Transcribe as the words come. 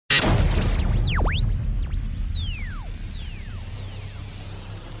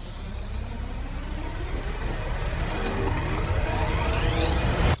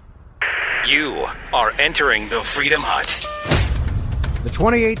You are entering the Freedom Hut. The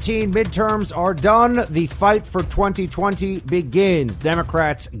 2018 midterms are done. The fight for 2020 begins.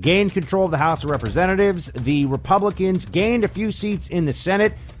 Democrats gained control of the House of Representatives. The Republicans gained a few seats in the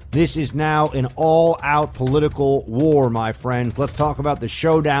Senate. This is now an all-out political war, my friend. Let's talk about the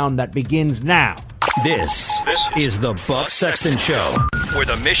showdown that begins now. This is the Buck Sexton Show, where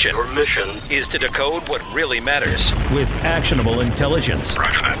the mission is to decode what really matters with actionable intelligence.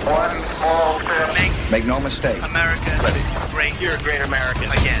 Roger that. One small step. Make no mistake. America. Great. You're a great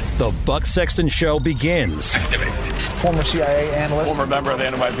American again. The Buck Sexton Show begins. Activate. Former CIA analyst. Former member of the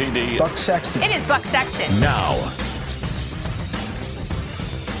NYPD. Buck Sexton. It is Buck Sexton. Now.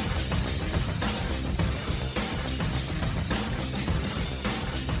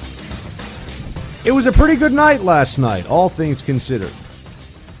 It was a pretty good night last night, all things considered.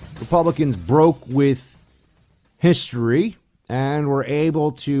 Republicans broke with history and were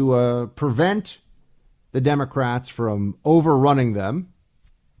able to prevent the Democrats from overrunning them.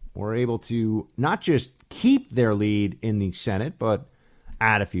 Were able to not just keep their lead in the Senate, but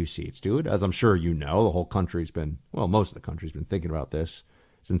add a few seats to it. As I'm sure you know, the whole country's been, well, most of the country's been thinking about this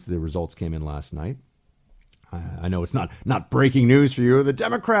since the results came in last night. I know it's not breaking news for you. The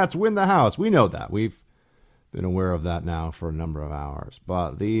Democrats win the House. We know that. We've been aware of that now for a number of hours.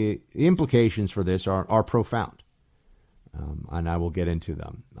 But the implications for this are profound, and I will get into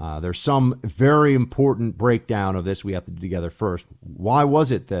them. There's some very important breakdown of this we have to do together first. Why was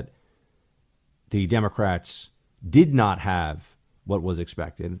it that the Democrats did not have what was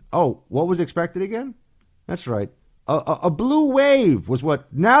expected? Oh, what was expected again? That's right. A blue wave was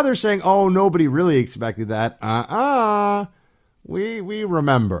what now they're saying. Oh, nobody really expected that. We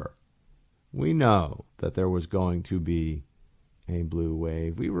remember. We know that there was going to be a blue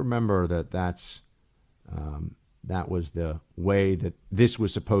wave. We remember that that was the way that this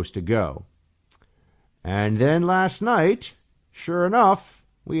was supposed to go. And then last night, sure enough,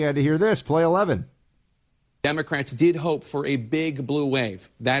 we had to hear this. Play 11. Democrats did hope for a big blue wave.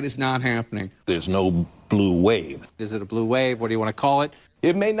 That is not happening. There's no blue wave. Is it a blue wave? What do you want to call it?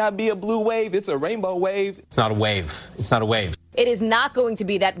 It may not be a blue wave. It's a rainbow wave. It's not a wave. It's not a wave. It is not going to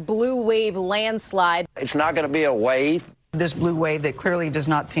be that blue wave landslide. It's not going to be a wave. This blue wave that clearly does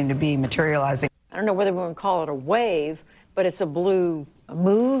not seem to be materializing. I don't know whether we want to call it a wave, but it's a blue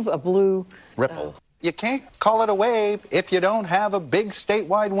move, a blue ripple. You can't call it a wave if you don't have a big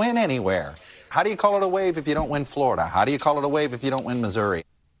statewide win anywhere. How do you call it a wave if you don't win Florida? How do you call it a wave if you don't win Missouri?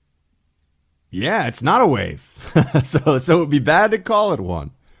 Yeah, it's not a wave. so it would be bad to call it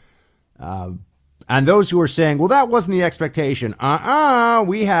one. And those who are saying, well, that wasn't the expectation.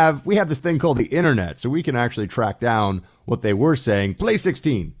 We have this thing called the internet, so we can actually track down what they were saying. Play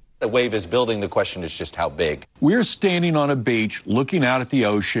 16. The wave is building. The question is just how big. We're standing on a beach looking out at the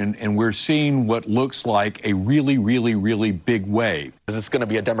ocean, and we're seeing what looks like a really, really, really big wave. Is this going to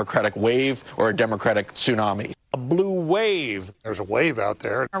be a Democratic wave or a Democratic tsunami? A blue wave. There's a wave out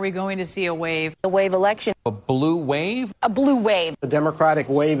there. Are we going to see a wave? a wave election. A blue wave? A blue wave. A Democratic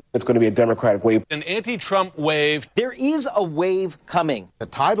wave. It's going to be a Democratic wave. An anti-Trump wave. There is a wave coming. A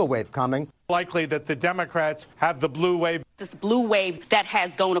tidal wave coming. Likely that the Democrats have the blue wave. This blue wave that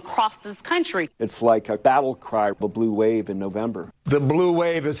has gone across this country. It's like a battle cry, a blue wave in November. The blue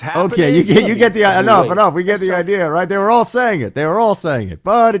wave is happening. Okay, you get the enough. We get the idea, right? They were all saying it,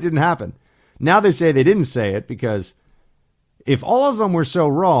 but it didn't happen. Now they say they didn't say it because if all of them were so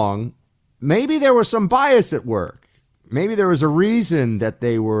wrong, maybe there was some bias at work. Maybe there was a reason that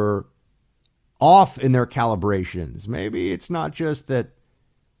they were off in their calibrations. Maybe it's not just that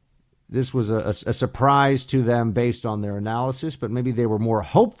this was a surprise to them based on their analysis, but maybe they were more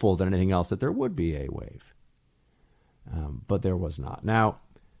hopeful than anything else that there would be a wave. But there was not. Now,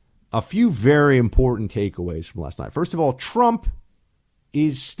 a few very important takeaways from last night. First of all, Trump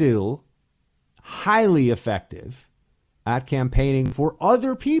is still highly effective at campaigning for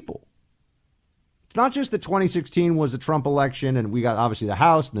other people. It's not just that 2016 was a Trump election and we got obviously the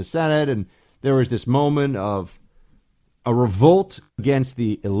House and the Senate, and there was this moment of a revolt against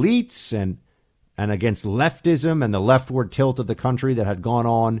the elites and against leftism and the leftward tilt of the country that had gone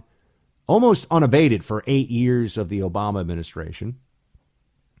on almost unabated for 8 years of the Obama administration.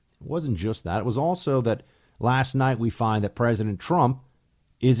 It wasn't just that. It was also that last night we find that President Trump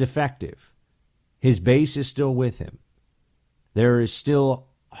is effective. His base is still with him. There is still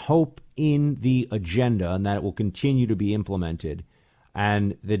hope in the agenda and that it will continue to be implemented.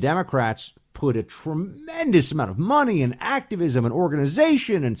 And the Democrats put a tremendous amount of money and activism and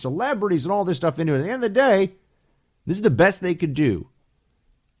organization and celebrities and all this stuff into it. At the end of the day, this is the best they could do.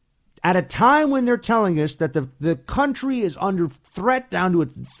 at a time when they're telling us that the country is under threat down to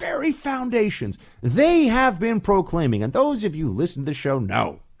its very foundations, they have been proclaiming, and those of you who listen to the show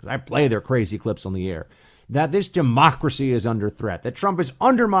know, because I play their crazy clips on the air, that this democracy is under threat, that Trump is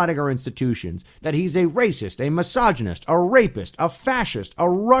undermining our institutions, that he's a racist, a misogynist, a rapist, a fascist, a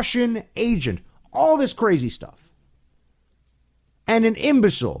Russian agent, all this crazy stuff, and an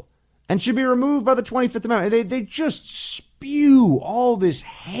imbecile, and should be removed by the 25th Amendment. They just spew all this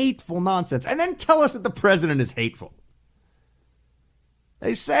hateful nonsense and then tell us that the president is hateful.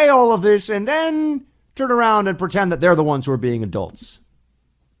 They say all of this and then turn around and pretend that they're the ones who are being adults.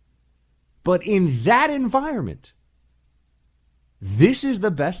 But in that environment, this is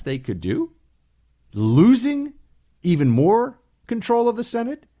the best they could do? Losing even more control of the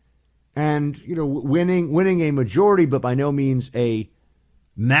Senate and, winning a majority, but by no means a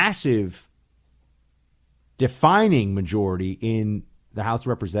massive defining majority in the House of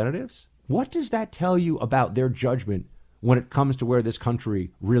Representatives? What does that tell you about their judgment when it comes to where this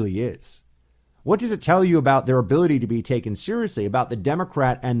country really is? What does it tell you about their ability to be taken seriously, about the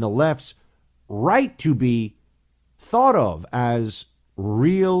Democrat and the left's right to be thought of as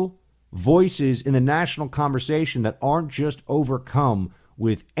real voices in the national conversation that aren't just overcome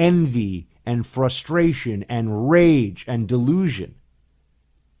with envy and frustration and rage and delusion?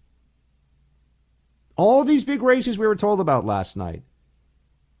 All these big races we were told about last night.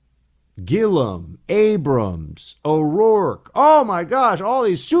 Gillum, Abrams, O'Rourke. Oh my gosh, all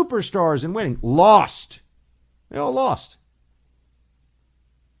these superstars in winning. Lost. They all lost.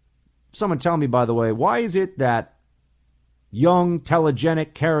 Someone tell me, by the way, why is it that young,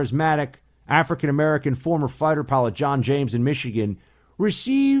 telegenic, charismatic, African-American former fighter pilot John James in Michigan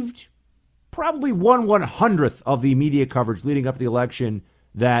received probably 1/100th of the media coverage leading up to the election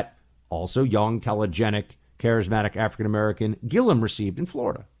that also young, telegenic, charismatic African-American Gillum received in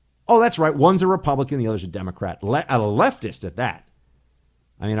Florida? Oh, that's right. One's a Republican, the other's a Democrat. A leftist at that.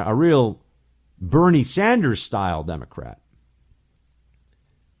 I mean, a real Bernie Sanders style Democrat.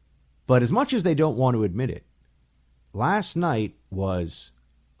 But as much as they don't want to admit it, last night was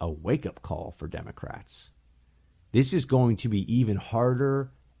a wake-up call for Democrats. This is going to be even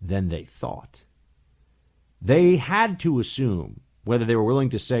harder than they thought. They had to assume, whether they were willing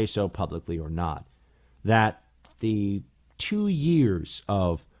to say so publicly or not, that the 2 years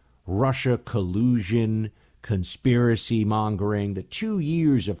of Russia collusion, conspiracy mongering, the 2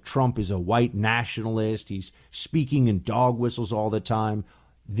 years of Trump is a white nationalist, he's speaking in dog whistles all the time,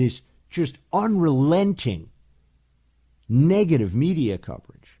 this just unrelenting negative media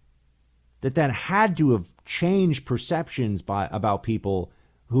coverage, that had to have changed perceptions about people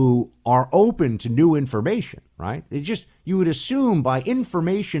who are open to new information, right? You would assume by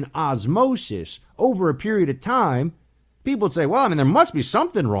information osmosis over a period of time, people would say, well, I mean, there must be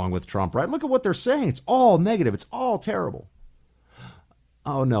something wrong with Trump, right? Look at what they're saying. It's all negative. It's all terrible.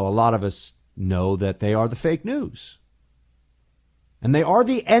 Oh, no, a lot of us know that they are the fake news. And they are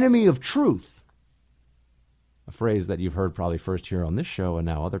the enemy of truth. A phrase that you've heard probably first here on this show, and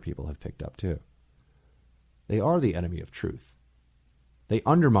now other people have picked up too. They are the enemy of truth. They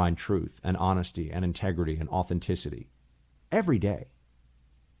undermine truth and honesty and integrity and authenticity every day.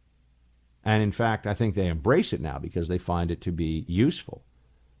 And in fact, I think they embrace it now because they find it to be useful.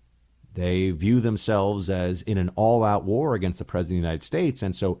 They view themselves as in an all-out war against the President of the United States,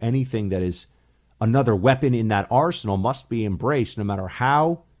 and so anything that is another weapon in that arsenal must be embraced, no matter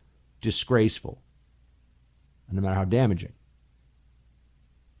how disgraceful and no matter how damaging.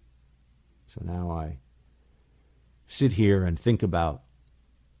 So now I sit here and think about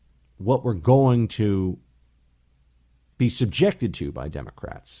what we're going to be subjected to by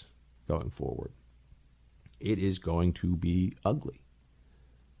Democrats going forward. It is going to be ugly.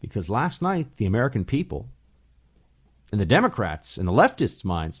 Because last night, the American people, in the Democrats and the leftists'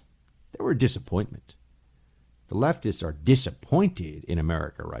 minds, they were a disappointment. The leftists are disappointed in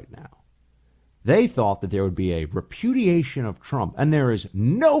America right now. They thought that there would be a repudiation of Trump, and there is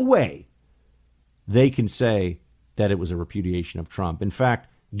no way they can say that it was a repudiation of Trump. In fact,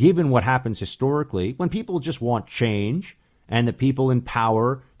 given what happens historically, when people just want change, and the people in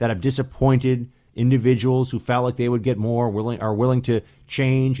power that have disappointed individuals who felt like they would get more are willing to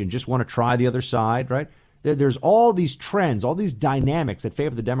change and just want to try the other side, right? There's all these trends, all these dynamics that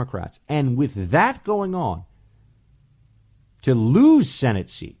favor the Democrats. And with that going on, to lose Senate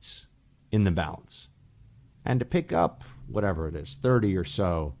seats in the balance and to pick up whatever it is, 30 or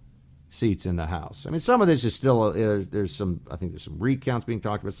so seats in the House. I mean, some of this is still, I think there's some recounts being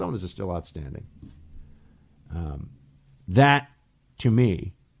talked about. Some of this is still outstanding. That, to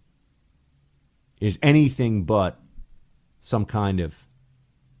me, is anything but some kind of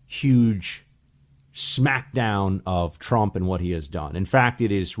huge smackdown of Trump and what he has done. In fact,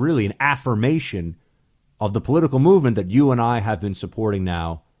 it is really an affirmation of the political movement that you and I have been supporting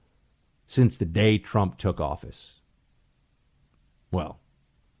now since the day Trump took office. Well,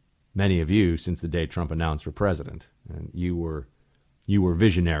 many of you since the day Trump announced for president. And you were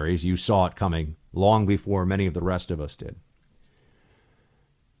visionaries. You saw it coming long before many of the rest of us did.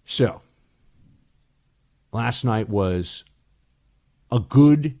 So, last night was a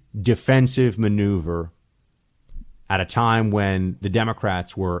good defensive maneuver at a time when the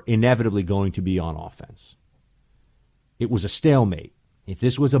Democrats were inevitably going to be on offense. It was a stalemate. If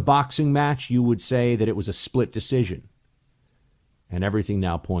this was a boxing match, you would say that it was a split decision. And everything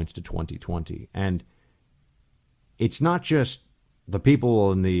now points to 2020. And it's not just the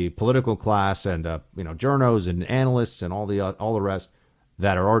people in the political class and journos and analysts and all the rest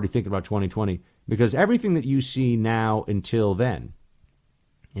that are already thinking about 2020, because everything that you see now until then,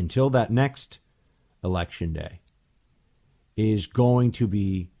 until that next election day, is going to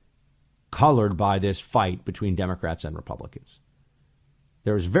be colored by this fight between Democrats and Republicans.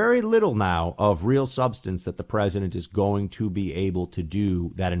 There's very little now of real substance that the president is going to be able to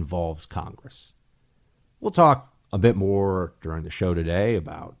do that involves Congress. We'll talk a bit more during the show today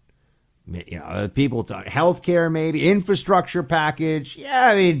about, people talk healthcare, maybe infrastructure package. Yeah,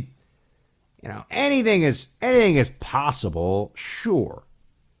 I mean, anything is possible. Sure,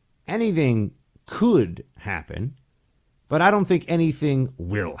 anything could happen, but I don't think anything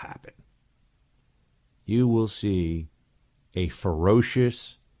will happen. You will see a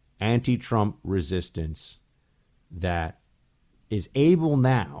ferocious anti-Trump resistance that is able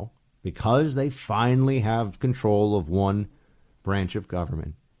now, because they finally have control of one branch of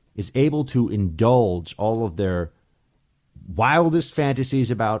government, is able to indulge all of their wildest fantasies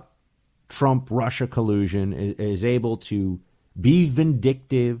about Trump-Russia collusion, is able to be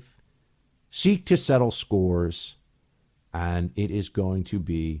vindictive, seek to settle scores, and it is going to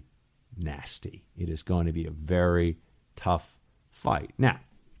be nasty. It is going to be a very tough fight. Now,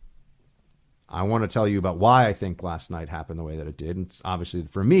 I want to tell you about why I think last night happened the way that it did. And it's obviously,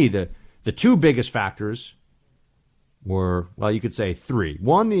 for me, the two biggest factors were, well, you could say three.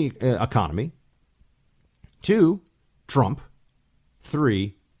 One, the economy. Two, Trump.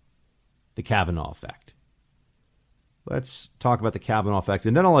 Three, the Kavanaugh effect. Let's talk about the Kavanaugh effect,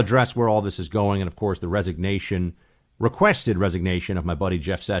 and then I'll address where all this is going, and, of course, the requested resignation of my buddy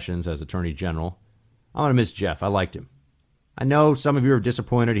Jeff Sessions as Attorney General. I'm going to miss Jeff. I liked him. I know some of you are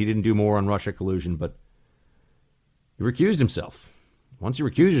disappointed he didn't do more on Russia collusion, but he recused himself. Once you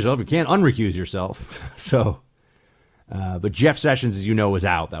recuse yourself, you can't unrecuse yourself. But Jeff Sessions, as you know, is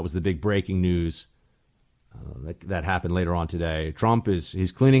out. That was the big breaking news that happened later on today. Trump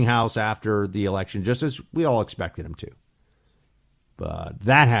he's cleaning house after the election, just as we all expected him to. But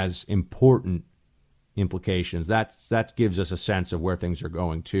that has important implications. That gives us a sense of where things are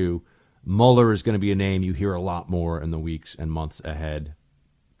going to. Mueller is going to be a name you hear a lot more in the weeks and months ahead.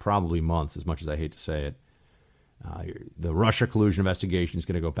 Probably months, as much as I hate to say it. The Russia collusion investigation is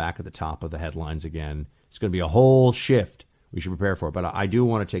going to go back at the top of the headlines again. It's going to be a whole shift. We should prepare for it. But I do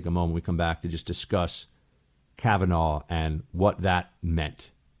want to take a moment when we come back to just discuss Kavanaugh and what that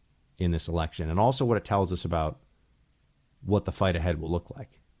meant in this election, and also what it tells us about what the fight ahead will look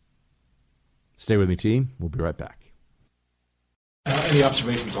like. Stay with me, team. We'll be right back. Any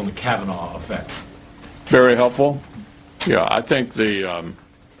observations on the Kavanaugh effect? Very helpful. Yeah, I think the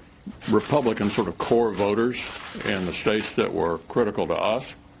Republican sort of core voters in the states that were critical to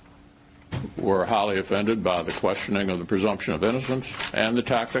us were highly offended by the questioning of the presumption of innocence and the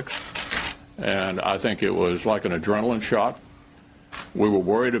tactics. And I think it was like an adrenaline shot. We were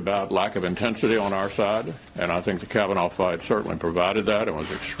worried about lack of intensity on our side, and I think the Kavanaugh fight certainly provided that and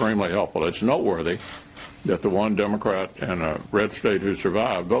was extremely helpful. It's noteworthy that the one Democrat in a red state who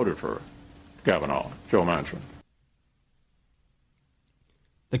survived voted for Kavanaugh, Joe Manchin.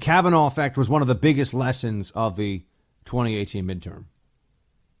 The Kavanaugh effect was one of the biggest lessons of the 2018 midterm.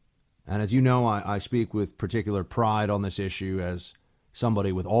 And as you know, I speak with particular pride on this issue as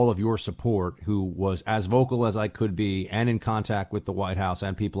somebody with all of your support who was as vocal as I could be and in contact with the White House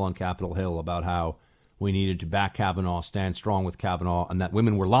and people on Capitol Hill about how we needed to back Kavanaugh, stand strong with Kavanaugh, and that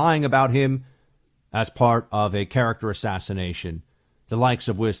women were lying about him as part of a character assassination, the likes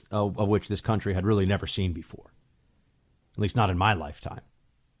of which this country had really never seen before, at least not in my lifetime.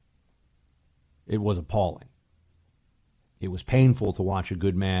 It was appalling. It was painful to watch a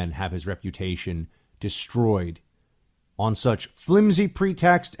good man have his reputation destroyed on such flimsy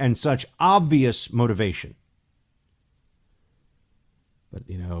pretext and such obvious motivation. But,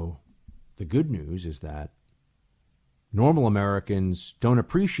 the good news is that Normal Americans don't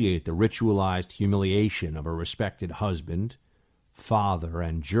appreciate the ritualized humiliation of a respected husband, father,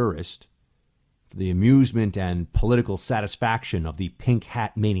 and jurist for the amusement and political satisfaction of the pink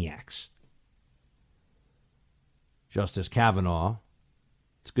hat maniacs. Justice Kavanaugh,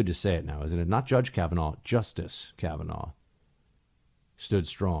 it's good to say it now, isn't it? Not Judge Kavanaugh, Justice Kavanaugh stood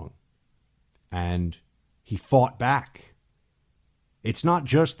strong. And he fought back. It's not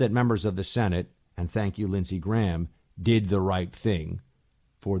just that members of the Senate, and thank you, Lindsey Graham, did the right thing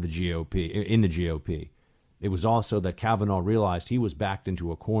for the GOP, in the GOP. It was also that Kavanaugh realized he was backed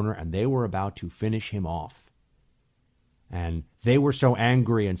into a corner and they were about to finish him off. And they were so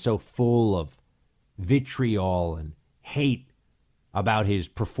angry and so full of vitriol and hate about his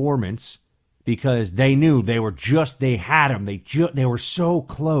performance because they knew they had him. They were so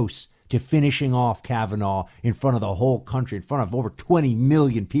close to finishing off Kavanaugh in front of the whole country, in front of over 20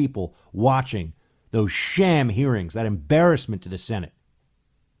 million people watching those sham hearings, that embarrassment to the Senate.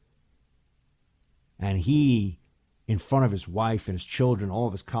 And he, in front of his wife and his children, all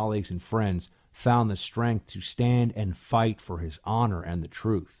of his colleagues and friends, found the strength to stand and fight for his honor and the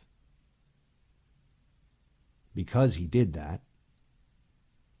truth. Because he did that,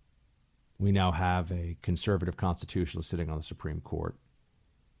 we now have a conservative constitutionalist sitting on the Supreme Court.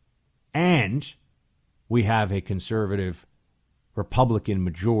 And we have a conservative Republican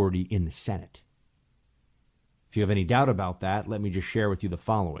majority in the Senate. If you have any doubt about that, let me just share with you the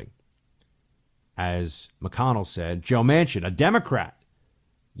following. As McConnell said, Joe Manchin, a Democrat,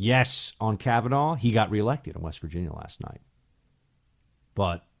 yes on Kavanaugh, he got reelected in West Virginia last night.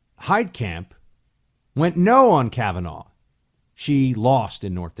 But Heitkamp went no on Kavanaugh. She lost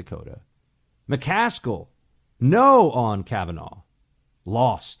in North Dakota. McCaskill, no on Kavanaugh.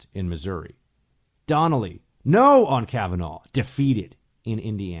 Lost in Missouri. Donnelly, no on Kavanaugh. Defeated in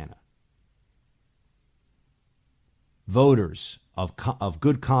Indiana. Voters of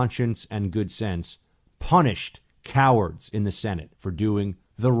good conscience and good sense punished cowards in the Senate for doing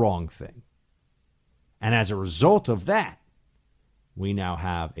the wrong thing. And as a result of that, we now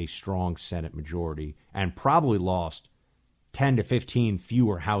have a strong Senate majority and probably lost 10 to 15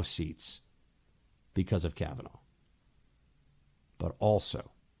 fewer House seats because of Kavanaugh. But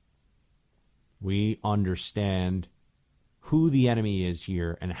also, we understand who the enemy is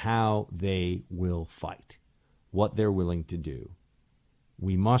here and how they will fight, what they're willing to do.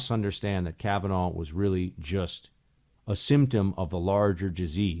 We must understand that Kavanaugh was really just a symptom of the larger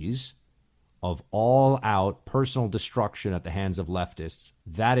disease of all-out personal destruction at the hands of leftists.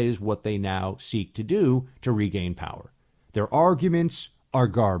 That is what they now seek to do to regain power. Their arguments are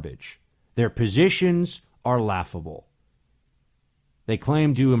garbage. Their positions are laughable. They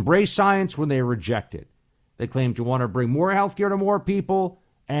claim to embrace science when they reject it. They claim to want to bring more health care to more people,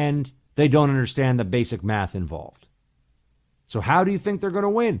 and they don't understand the basic math involved. So how do you think they're going to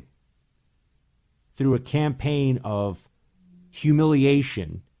win? Through a campaign of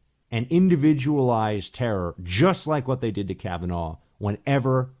humiliation and individualized terror, just like what they did to Kavanaugh,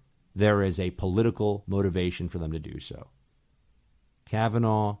 whenever there is a political motivation for them to do so.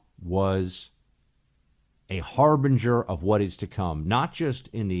 Kavanaugh was a harbinger of what is to come, not just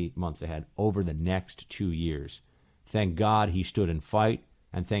in the months ahead, over the next 2 years. Thank God he stood and fight,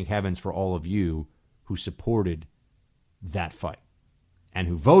 and thank heavens for all of you who supported that fight and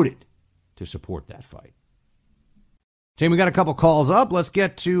who voted to support that fight. Team, we got a couple calls up. Let's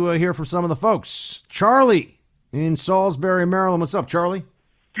get to hear from some of the folks. Charlie in Salisbury, Maryland. What's up, Charlie?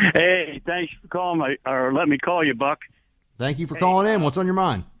 Hey, thanks for calling me, or let me call you, Buck. Thank you for calling in. What's on your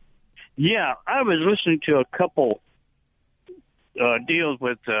mind? Yeah, I was listening to a couple deals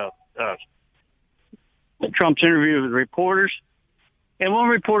with Trump's interview with reporters, and one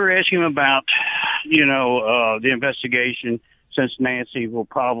reporter asked him about, the investigation, since Nancy will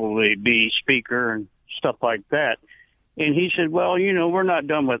probably be speaker and stuff like that. And he said, well, we're not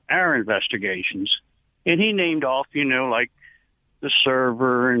done with our investigations. And he named off, like the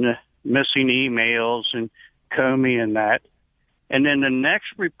server and the missing emails and Comey and that. And then the next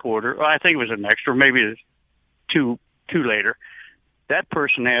reporter, I think it was the next, or maybe two later, that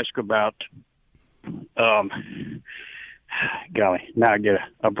person asked about, golly, now I get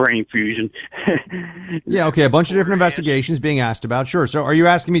a brain fusion. Yeah, okay, a bunch of different investigations being asked about. Sure. So are you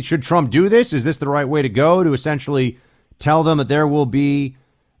asking me, should Trump do this? Is this the right way to go, to essentially tell them that there will be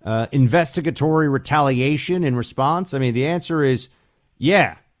investigatory retaliation in response? I mean, the answer is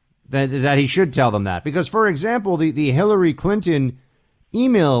yeah, that he should tell them that. Because, for example, the Hillary Clinton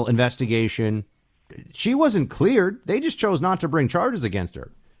email investigation, she wasn't cleared. They just chose not to bring charges against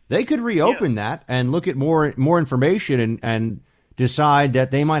her. They could reopen that and look at more information and decide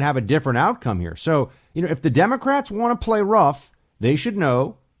that they might have a different outcome here. So if the Democrats want to play rough, they should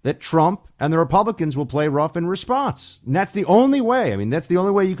know that Trump and the Republicans will play rough in response. And that's the only way. I mean, that's the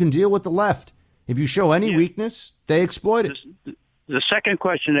only way you can deal with the left. If you show any weakness, they exploit it. The second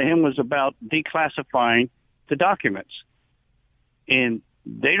question to him was about declassifying the documents. And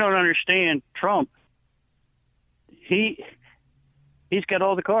they don't understand Trump. He's got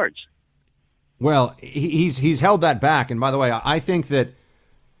all the cards. Well, he's held that back. And by the way, I think that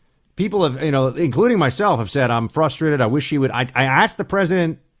people have, including myself, have said, I'm frustrated. I wish he would. I asked the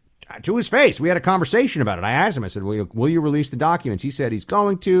president to his face. We had a conversation about it. I asked him, I said, will you release the documents? He said he's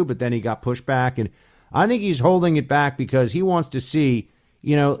going to, but then he got pushed back. And I think he's holding it back because he wants to see,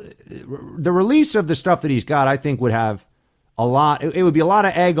 the release of the stuff that he's got, I think would have a lot. It would be a lot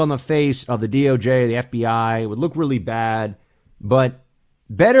of egg on the face of the DOJ, the FBI. It would look really bad, but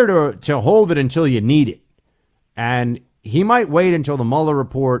better to hold it until you need it. And he might wait until the Mueller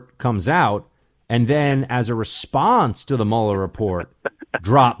report comes out and then, as a response to the Mueller report,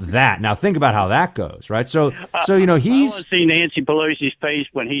 drop that. Now, think about how that goes, right? So he's... I want to see Nancy Pelosi's face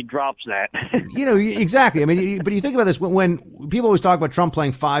when he drops that. Exactly. I mean, but you think about this. When people always talk about Trump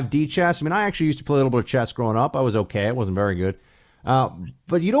playing 5D chess, I mean, I actually used to play a little bit of chess growing up. I was okay. It wasn't very good.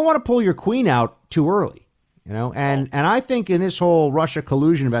 But you don't want to pull your queen out too early, And I think in this whole Russia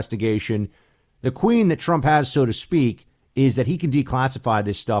collusion investigation, the queen that Trump has, so to speak, is that he can declassify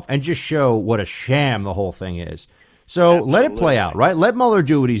this stuff and just show what a sham the whole thing is. So let it play out, right? Let Mueller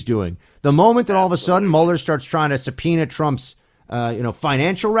do what he's doing. The moment that all of a sudden Mueller starts trying to subpoena Trump's,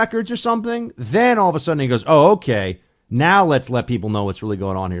 financial records or something, then all of a sudden he goes, oh, okay, now let's let people know what's really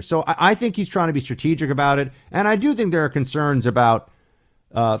going on here. So I think he's trying to be strategic about it. And I do think there are concerns about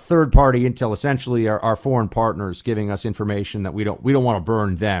third-party intel, essentially our foreign partners giving us information that we don't want to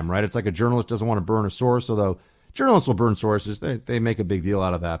burn them, right? It's like a journalist doesn't want to burn a source, although journalists will burn sources. They make a big deal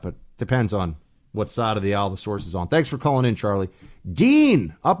out of that, but depends on what side of the aisle the source is on. Thanks for calling in, Charlie.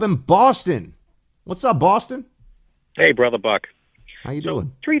 Dean, up in Boston. What's up, Boston? Hey, Brother Buck. How you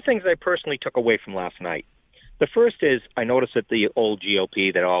doing? 3 things I personally took away from last night. The first is I noticed that the old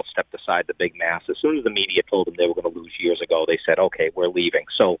GOP, that all stepped aside the big mass. As soon as the media told them they were going to lose years ago, they said, okay, we're leaving.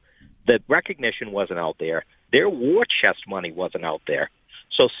 So the recognition wasn't out there. Their war chest money wasn't out there.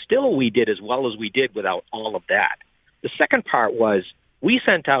 So still we did as well as we did without all of that. The second part was we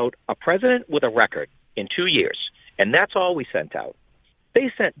sent out a president with a record in 2 years, and that's all we sent out.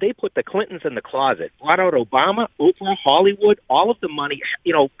 They put the Clintons in the closet, brought out Obama, Oprah, Hollywood, all of the money,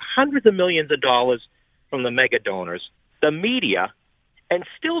 hundreds of millions of dollars from the mega donors, the media, and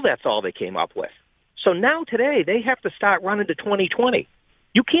still that's all they came up with. So now today they have to start running to 2020.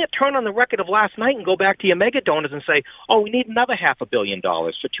 You can't turn on the record of last night and go back to your mega donors and say, oh, we need another $500 million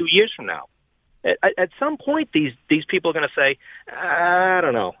for 2 years from now. At some point, these people are going to say, I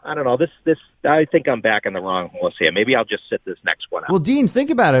don't know. This. I think I'm back in the wrong horse here. Maybe I'll just sit this next one out. Well, Dean, think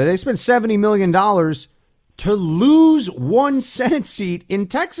about it. They spent $70 million to lose one Senate seat in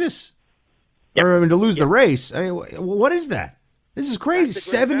Texas, or to lose the race. I mean, what is that? This is crazy.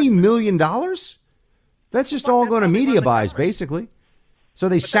 $70 million? That's just all going to media buys, basically. So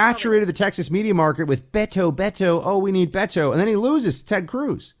they saturated the Texas media market with Beto. Oh, we need Beto. And then he loses Ted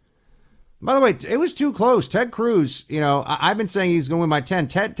Cruz. By the way, it was too close. Ted Cruz, I've been saying he's going to win by 10.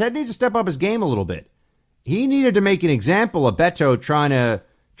 Ted needs to step up his game a little bit. He needed to make an example of Beto trying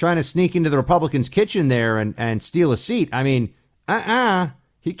to sneak into the Republicans' kitchen there and steal a seat. I mean,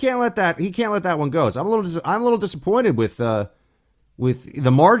 he can't let that one go. So I'm a little disappointed with the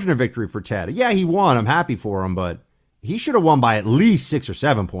margin of victory for Ted. Yeah, he won. I'm happy for him, but he should have won by at least 6 or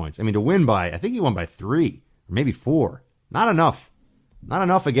 7 points. I mean, to win by, I think he won by 3 or maybe 4. Not enough. Not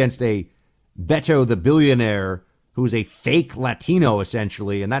enough against a Beto the billionaire who's a fake Latino,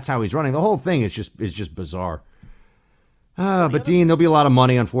 essentially, and that's how he's running. The whole thing is just bizarre. But Dean, there'll be a lot of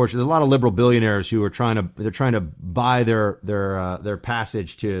money, unfortunately. There's a lot of liberal billionaires who are trying to buy their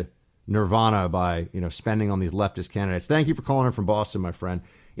passage to nirvana by spending on these leftist candidates. Thank you for calling in from Boston, my friend.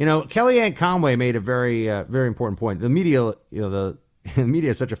 Kellyanne Conway made a very very important point. The media, the media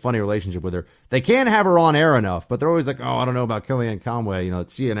has such a funny relationship with her. They can't have her on air enough, but they're always like, oh, I don't know about Kellyanne Conway, at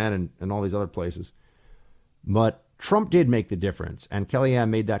CNN and all these other places. But Trump did make the difference, and Kellyanne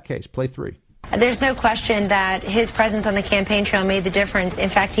made that case. Play 3. There's no question that his presence on the campaign trail made the difference.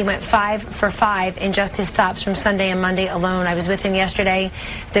 In fact, he went 5 for 5 in just his stops from Sunday and Monday alone. I was with him yesterday.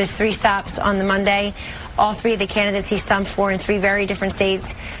 Those 3 stops on the Monday, all 3 of the candidates he stumped for in 3 very different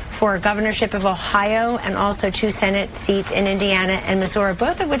states, for governorship of Ohio and also 2 Senate seats in Indiana and Missouri,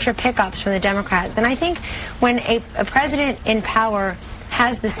 both of which are pickups from the Democrats. And I think when a president in power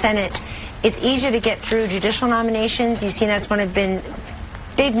has the Senate, it's easier to get through judicial nominations. You've seen that's been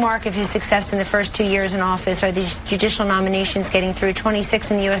big mark of his success in the first 2 years in office are these judicial nominations getting through,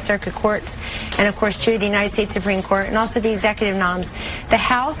 26 in the U.S. Circuit Courts, and of course 2 of the United States Supreme Court, and also the executive noms. The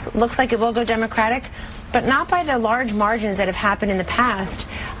House looks like it will go Democratic, but not by the large margins that have happened in the past.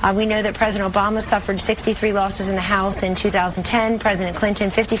 We know that President Obama suffered 63 losses in the House in 2010, President Clinton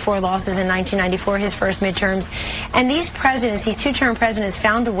 54 losses in 1994, his first midterms. And these presidents, these two-term presidents,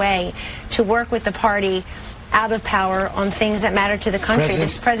 found a way to work with the party out of power on things that matter to the country.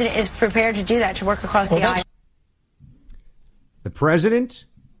 This president is prepared to do that, to work across the aisle. The president,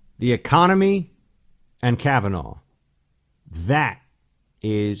 the economy, and Kavanaugh. That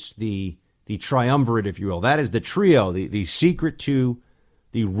is the triumvirate, if you will. That is the trio, the secret to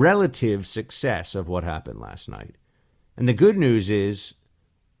the relative success of what happened last night. And the good news is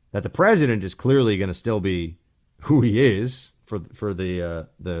that the president is clearly going to still be who he is for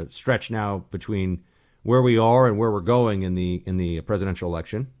the stretch now between where we are and where we're going in the presidential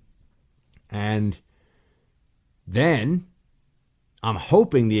election. And then I'm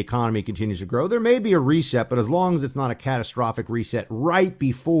hoping the economy continues to grow. There may be a reset, but as long as it's not a catastrophic reset right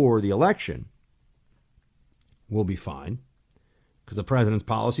before the election, we'll be fine. Because the president's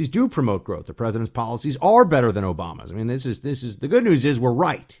policies do promote growth. The president's policies are better than Obama's. I mean, this is the good news is we're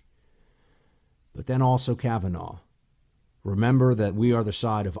right. But then also Kavanaugh. Remember that we are the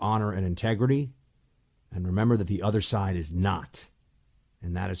side of honor and integrity. And remember that the other side is not.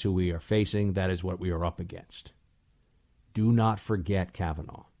 And that is who we are facing. That is what we are up against. Do not forget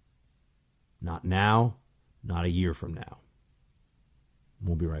Kavanaugh. Not now, not a year from now.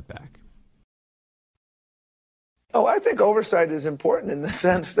 We'll be right back. Oh, I think oversight is important in the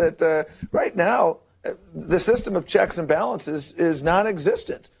sense that right now, the system of checks and balances is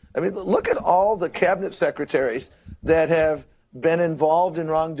non-existent. I mean, look at all the cabinet secretaries that have been involved in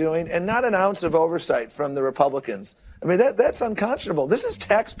wrongdoing and not an ounce of oversight from the Republicans. I mean, that's unconscionable. This is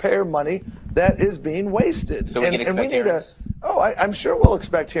taxpayer money that is being wasted. So we can expect hearings? I'm sure we'll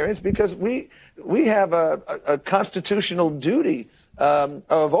expect hearings because we have a constitutional duty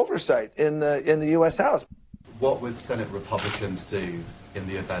of oversight in the U.S. House. What would Senate Republicans do in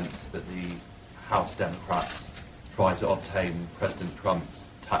the event that the House Democrats try to obtain President Trump's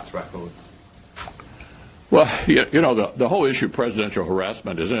tax records? Well, you know, the whole issue of presidential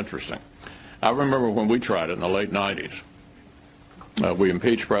harassment is interesting. I remember when we tried it in the late 90s. We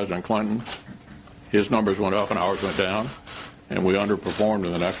impeached President Clinton. His numbers went up and ours went down, and we underperformed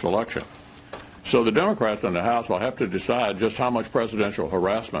in the next election. So the Democrats in the House will have to decide just how much presidential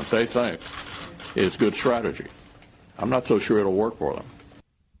harassment they think is good strategy. I'm not so sure it'll work for them.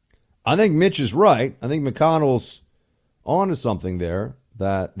 I think Mitch is right. I think McConnell's onto something there,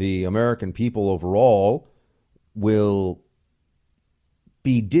 that the American people overall will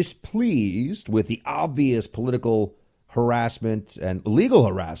be displeased with the obvious political harassment and legal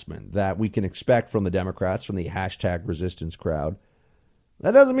harassment that we can expect from the Democrats, from the hashtag resistance crowd.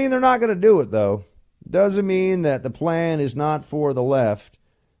 That doesn't mean they're not going to do it, though. Doesn't mean that the plan is not for the left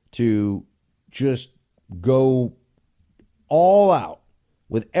to just go all out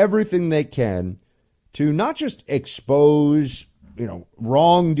with everything they can to not just expose,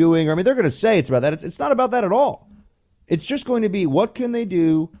 wrongdoing. I mean, they're going to say it's about that. It's not about that at all. It's just going to be what can they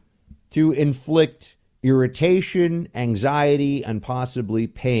do to inflict irritation, anxiety, and possibly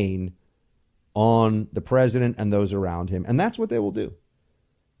pain on the president and those around him. And that's what they will do.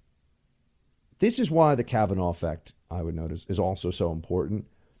 This is why the Kavanaugh effect, I would notice, is also so important.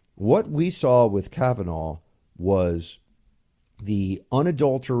 What we saw with Kavanaugh was the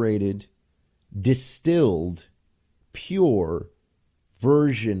unadulterated, distilled, pure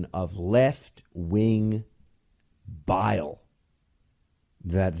version of left-wing bile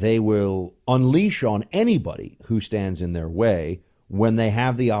that they will unleash on anybody who stands in their way when they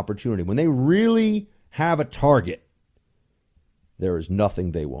have the opportunity. When they really have a target, there is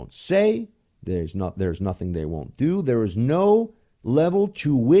nothing they won't say. There's nothing they won't do. There is no level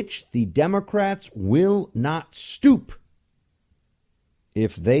to which the Democrats will not stoop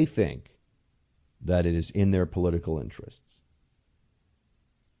if they think that it is in their political interests.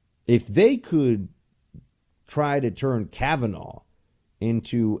 If they could try to turn Kavanaugh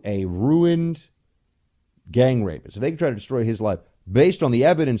into a ruined gang rapist, if they could try to destroy his life based on the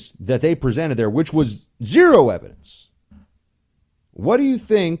evidence that they presented there, which was zero evidence, what do you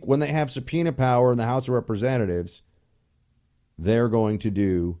think when they have subpoena power in the House of Representatives they're going to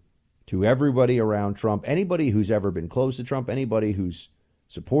do to everybody around Trump, anybody who's ever been close to Trump, anybody who's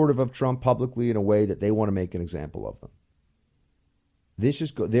supportive of Trump publicly in a way that they want to make an example of them?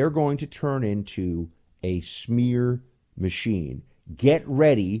 They're going to turn into a smear machine. Get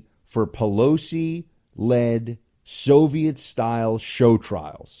ready for Pelosi-led Soviet-style show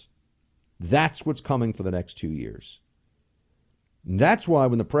trials. That's what's coming for the next 2 years. And that's why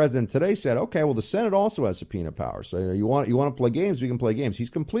when the president today said, okay, well, the Senate also has subpoena power. So you want to play games, we can play games. He's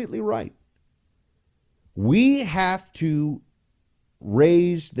completely right. We have to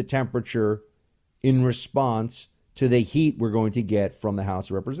raise the temperature in response to the heat we're going to get from the House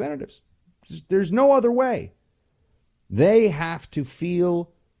of Representatives. There's no other way. They have to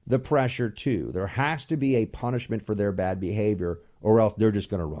feel the pressure too. There has to be a punishment for their bad behavior, or else they're just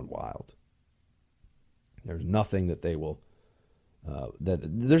going to run wild. There's nothing that they will,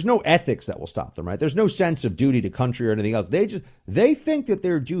 there's no ethics that will stop them, right? There's no sense of duty to country or anything else. They think that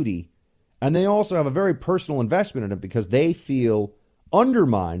their duty, and they also have a very personal investment in it because they feel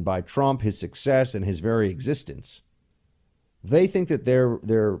undermined by Trump, his success, and his very existence. They think that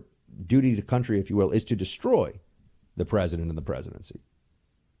their duty to country, if you will, is to destroy the president and the presidency.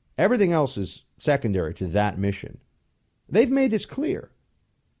 Everything else is secondary to that mission. They've made this clear.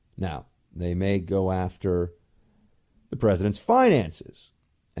 Now, they may go after the president's finances,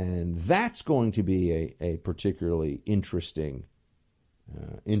 and that's going to be a particularly interesting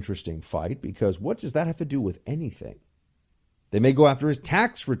fight, because what does that have to do with anything? They may go after his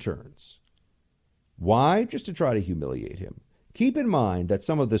tax returns. Why? Just to try to humiliate him. Keep in mind that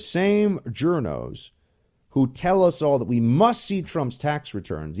some of the same journos who tell us all that we must see Trump's tax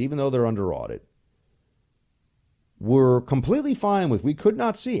returns, even though they're under audit, were completely fine with we could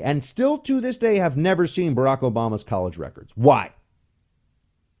not see, and still to this day have never seen Barack Obama's college records. Why?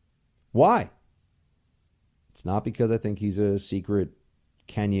 Why? It's not because I think he's a secret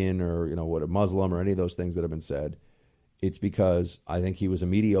Kenyan or, a Muslim or any of those things that have been said. It's because I think he was a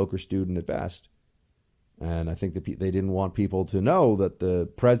mediocre student at best. And I think that they didn't want people to know that the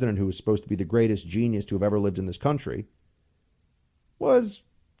president, who was supposed to be the greatest genius to have ever lived in this country, was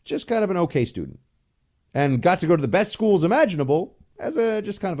just kind of an okay student and got to go to the best schools imaginable as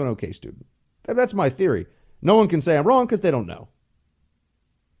just kind of an okay student. That's my theory. No one can say I'm wrong because they don't know.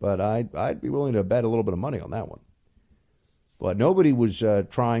 But I'd be willing to bet a little bit of money on that one. But nobody was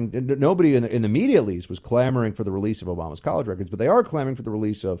nobody in the media at least was clamoring for the release of Obama's college records, but they are clamoring for the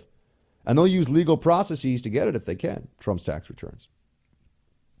release of, and they'll use legal processes to get it if they can, Trump's tax returns.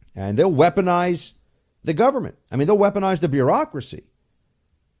 And they'll weaponize the government. I mean, they'll weaponize the bureaucracy.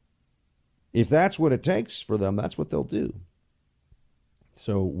 If that's what it takes for them, that's what they'll do.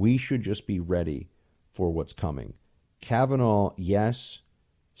 So we should just be ready for what's coming. Kavanaugh, yes,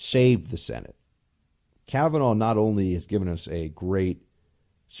 saved the Senate. Kavanaugh not only has given us a great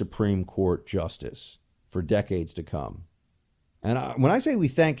Supreme Court justice for decades to come. And when I say we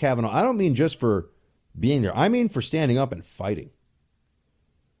thank Kavanaugh, I don't mean just for being there. I mean for standing up and fighting.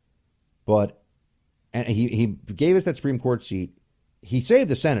 And he gave us that Supreme Court seat. He saved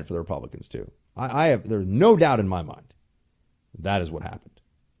the Senate for the Republicans, too. There's no doubt in my mind that is what happened.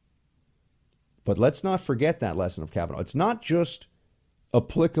 But let's not forget that lesson of Kavanaugh. It's not just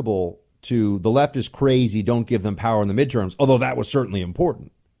applicable to the left is crazy, don't give them power in the midterms, although that was certainly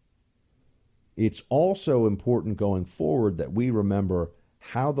important. It's also important going forward that we remember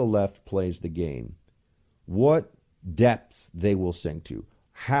how the left plays the game, what depths they will sink to,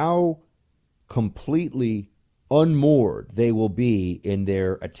 how completely unmoored they will be in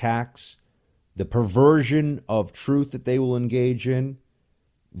their attacks, the perversion of truth that they will engage in,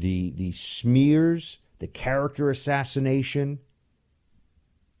 the smears, the character assassination,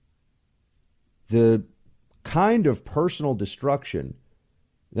 the kind of personal destruction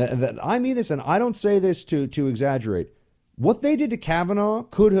that I mean this, and I don't say this to exaggerate. What they did to Kavanaugh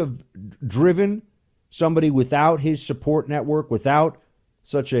could have driven somebody without his support network, without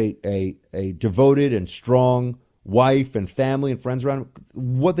such a devoted and strong wife and family and friends around him.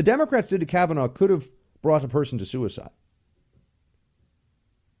 What the Democrats did to Kavanaugh could have brought a person to suicide.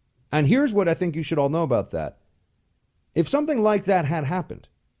 And here's what I think you should all know about that. If something like that had happened,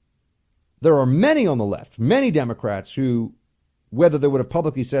 there are many on the left, many Democrats who, whether they would have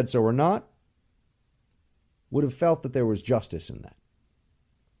publicly said so or not, would have felt that there was justice in that.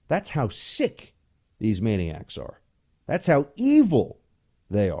 That's how sick these maniacs are. That's how evil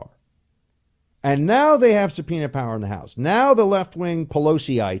they are. And now they have subpoena power in the House. Now the left-wing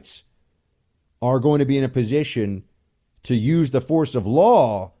Pelosiites are going to be in a position to use the force of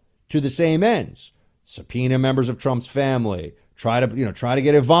law to the same ends. Subpoena members of Trump's family. Try to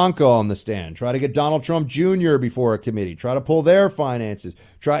get Ivanka on the stand. Try to get Donald Trump Jr. before a committee. Try to pull their finances.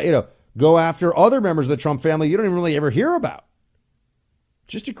 Go after other members of the Trump family you don't even really ever hear about.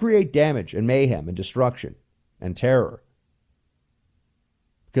 Just to create damage and mayhem and destruction and terror.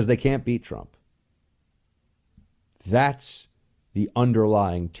 Because they can't beat Trump. That's the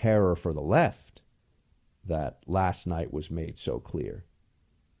underlying terror for the left. that last night was made so clear.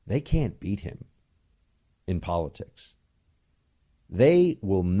 They can't beat him in politics. They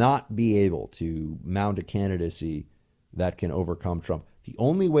will not be able to mount a candidacy that can overcome Trump. The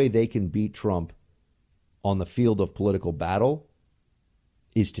only way they can beat Trump on the field of political battle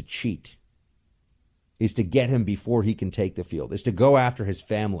is to cheat, is to get him before he can take the field, is to go after his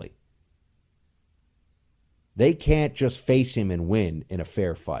family. They can't just face him and win in a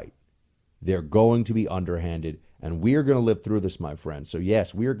fair fight. They're going to be underhanded, and we are going to live through this, my friends. So,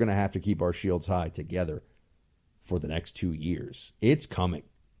 yes, we are going to have to keep our shields high together for the next 2 years. It's coming.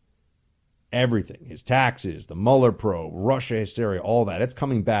 Everything, his taxes, the Mueller probe, Russia hysteria, all that, it's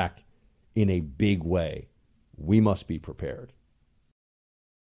coming back in a big way. We must be prepared.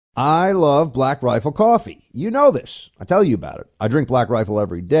 I love Black Rifle coffee. You know this. I tell you about it. I drink Black Rifle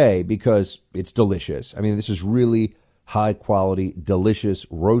every day because it's delicious. I mean, this is really high quality, delicious,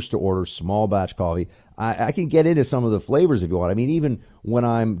 roast to order, small batch coffee. I can get into some of the flavors if you want. I mean, even when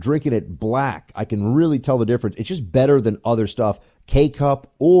I'm drinking it black, I can really tell the difference. It's just better than other stuff,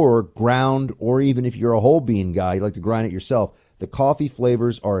 K-Cup or ground, or even if you're a whole bean guy, you like to grind it yourself. The coffee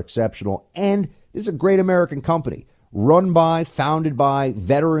flavors are exceptional, and this is a great American company. Run by, founded by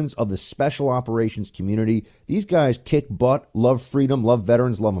veterans of the special operations community. These guys kick butt, love freedom, love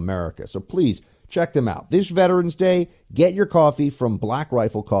veterans, love America. So please check them out. This Veterans Day, get your coffee from Black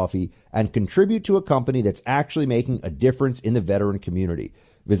Rifle Coffee and contribute to a company that's actually making a difference in the veteran community.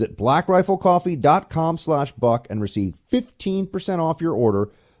 Visit blackriflecoffee.com/buck and receive 15% off your order.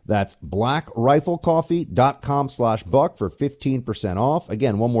 That's blackriflecoffee.com/buck for 15% off.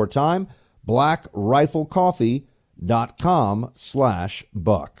 Again, one more time,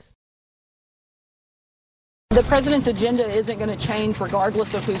 blackriflecoffee.com/buck. The president's agenda isn't going to change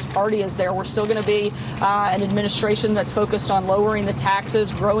regardless of whose party is there. We're still going to be an administration that's focused on lowering the taxes,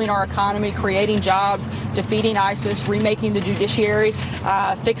 growing our economy, creating jobs, defeating ISIS, remaking the judiciary,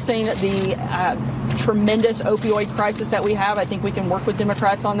 fixing the tremendous opioid crisis that we have. I think we can work with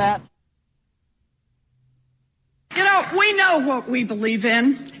Democrats on that. You know, we know what we believe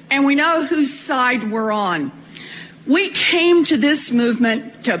in, and we know whose side we're on. We came to this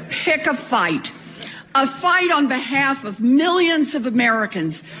movement to pick a fight on behalf of millions of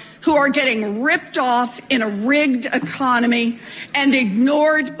Americans who are getting ripped off in a rigged economy and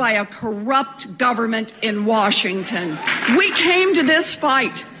ignored by a corrupt government in Washington. We came to this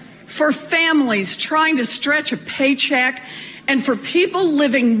fight for families trying to stretch a paycheck and for people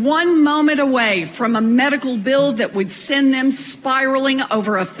living one moment away from a medical bill that would send them spiraling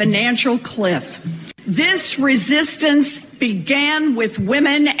over a financial cliff. This resistance began with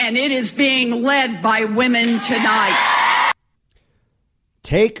women, and it is being led by women tonight.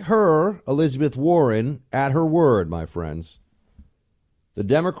 Take her, Elizabeth Warren, at her word, my friends. The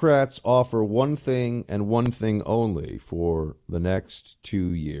Democrats offer one thing and one thing only for the next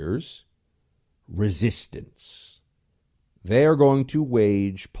 2 years: resistance. They are going to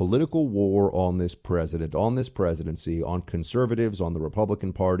wage political war on this president, on this presidency, on conservatives, on the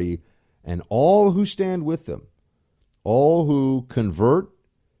Republican Party, and all who stand with them, all who convert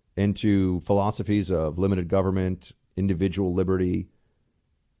into philosophies of limited government, individual liberty,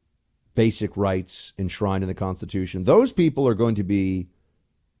 basic rights enshrined in the Constitution. Those people are going to be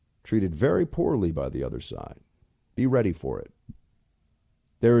treated very poorly by the other side. Be ready for it.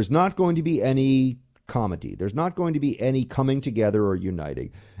 There is not going to be any comity. There's not going to be any coming together or uniting.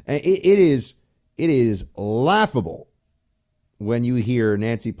 It is laughable when you hear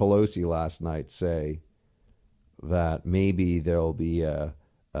Nancy Pelosi last night say that maybe there'll be a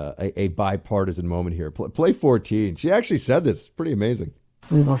bipartisan moment here. Play 14. She actually said this. It's pretty amazing.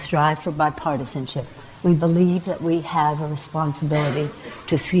 We will strive for bipartisanship. We believe that we have a responsibility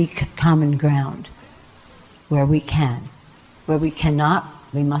to seek common ground where we can. Where we cannot,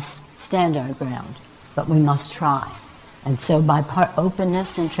 we must stand our ground, but we must try. And so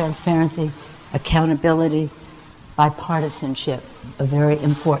openness and transparency, accountability, bipartisanship, a very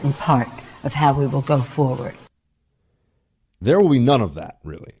important part of how we will go forward. There will be none of that,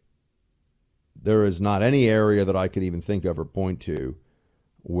 really. There is not any area that I could even think of or point to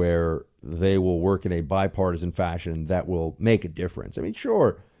where they will work in a bipartisan fashion that will make a difference. I mean,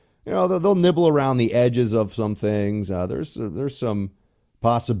 sure, you know, they'll nibble around the edges of some things. There's some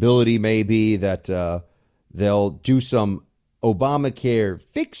possibility maybe that they'll do some Obamacare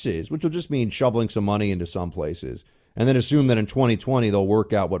fixes, which will just mean shoveling some money into some places, and then assume that in 2020 they'll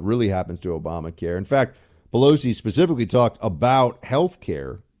work out what really happens to Obamacare. In fact, Pelosi specifically talked about health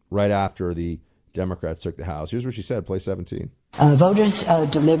care right after the Democrats took the House. Here's what she said. Play 17. Voters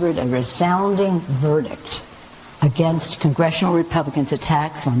delivered a resounding verdict against congressional Republicans'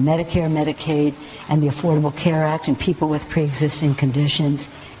 attacks on Medicare, Medicaid, and the Affordable Care Act and people with pre-existing conditions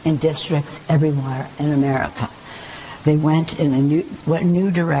in districts everywhere in America. They went in a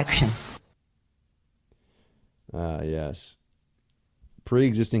new direction. Yes.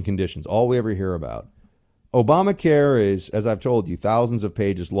 Pre-existing conditions, all we ever hear about. Obamacare is, as I've told you, thousands of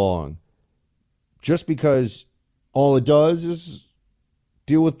pages long. Just because all it does is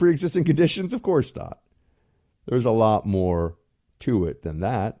deal with pre-existing conditions? Of course not. There's a lot more to it than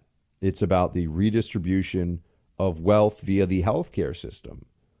that. It's about the redistribution of wealth via the healthcare system.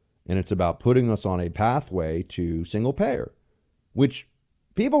 And it's about putting us on a pathway to single payer, which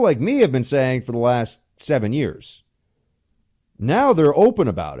people like me have been saying for the last 7 years. Now they're open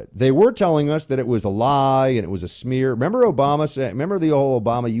about it. They were telling us that it was a lie and it was a smear. Remember remember the whole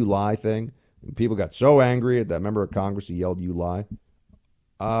Obama you lie thing? People got so angry at that member of Congress who yelled, "You lie."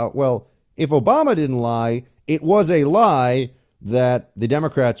 Well, if Obama didn't lie, it was a lie that the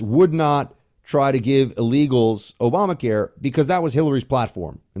Democrats would not try to give illegals Obamacare because that was Hillary's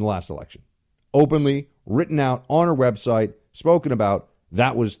platform in the last election. Openly, written out on her website, spoken about,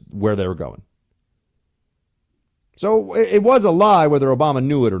 that was where they were going. So it was a lie whether Obama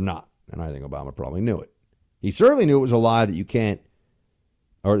knew it or not. And I think Obama probably knew it. He certainly knew it was a lie that you can't,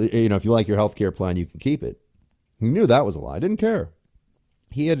 or, if you like your health care plan, you can keep it. He knew that was a lie. Didn't care.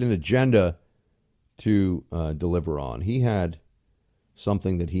 He had an agenda to deliver on. He had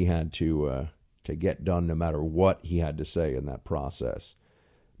something that he had to get done no matter what he had to say in that process.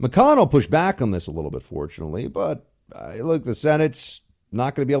 McConnell pushed back on this a little bit, fortunately, but look, the Senate's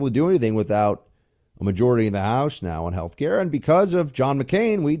not going to be able to do anything without a majority in the House now on health care. And because of John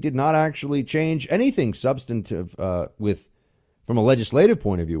McCain, we did not actually change anything substantive from a legislative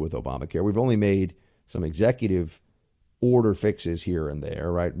point of view with Obamacare. We've only made some executive order fixes here and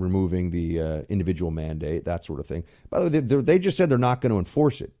there, right? Removing the individual mandate, that sort of thing. By the way, they just said they're not going to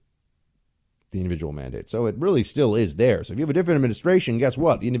enforce it, the individual mandate. So it really still is there. So if you have a different administration, guess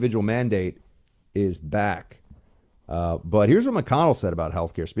what? The individual mandate is back. But here's what McConnell said about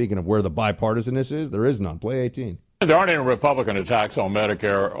health care. Speaking of where the bipartisanness is, there is none. Play 18. There aren't any Republican attacks on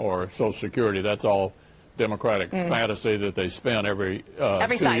Medicare or Social Security. That's all Democratic fantasy that they spin every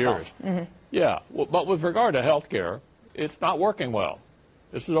 2 cycle. years. Mm-hmm. Yeah, but with regard to health care, it's not working well.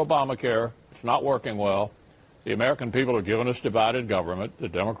 This is Obamacare. It's not working well. The American people have given us divided government. The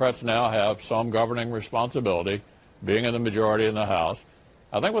Democrats now have some governing responsibility, being in the majority in the House.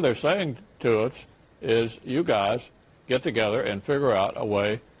 I think what they're saying to us is, you guys get together and figure out a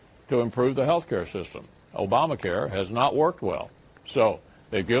way to improve the health care system. Obamacare has not worked well. So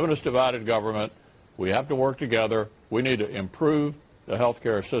they've given us divided government. We have to work together. We need to improve the health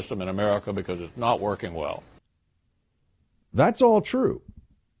care system in America because it's not working well. That's all true.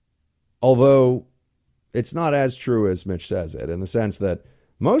 Although it's not as true as Mitch says it, in the sense that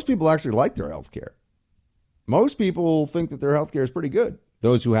most people actually like their health care. Most people think that their health care is pretty good.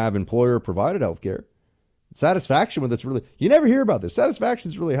 Those who have employer-provided health care, satisfaction with it's really, you never hear about this. Satisfaction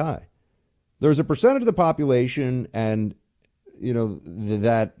is really high. There's a percentage of the population and,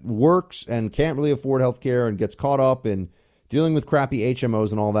 that works and can't really afford health care and gets caught up in dealing with crappy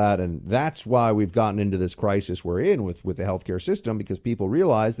HMOs and all that. And that's why we've gotten into this crisis we're in with the healthcare system, because people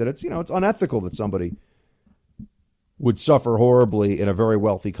realize that it's unethical that somebody would suffer horribly in a very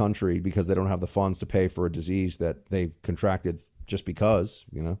wealthy country because they don't have the funds to pay for a disease that they've contracted just because,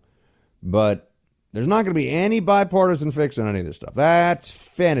 But there's not going to be any bipartisan fix on any of this stuff. That's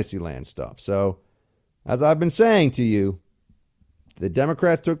fantasyland stuff. So, as I've been saying to you, the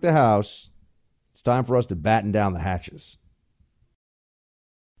Democrats took the House. It's time for us to batten down the hatches.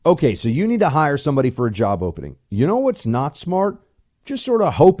 Okay, so you need to hire somebody for a job opening. You know what's not smart? Just sort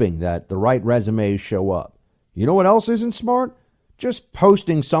of hoping that the right resumes show up. You know what else isn't smart? Just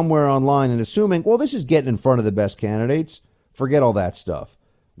posting somewhere online and assuming, well, this is getting in front of the best candidates. Forget all that stuff.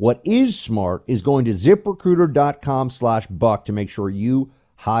 What is smart is going to ZipRecruiter.com/Buck to make sure you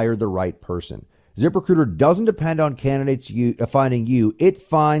hire the right person. ZipRecruiter doesn't depend on candidates finding you. It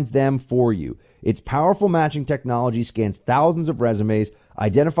finds them for you. Its powerful matching technology scans thousands of resumes,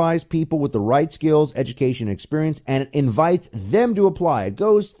 identifies people with the right skills, education, and experience, and it invites them to apply. It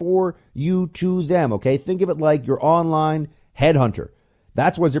goes for you to them, okay? Think of it like your online headhunter.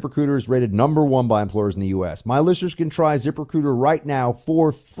 That's why ZipRecruiter is rated #1 by employers in the U.S. My listeners can try ZipRecruiter right now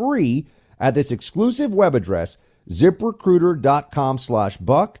for free at this exclusive web address,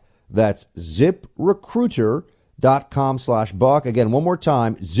 ZipRecruiter.com/Buck. That's ZipRecruiter.com/Buck. Again, one more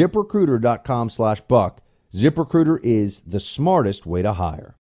time, ZipRecruiter.com/Buck. ZipRecruiter is the smartest way to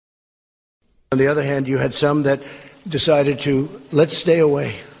hire. On the other hand, you had some that decided to, let's stay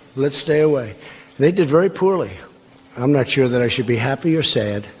away. They did very poorly. I'm not sure that I should be happy or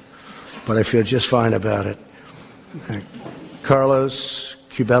sad, but I feel just fine about it. Carlos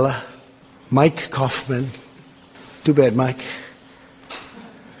Cubella, Mike Kaufman. Too bad, Mike.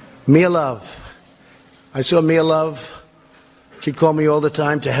 Mia Love. I saw Mia Love. She'd call me all the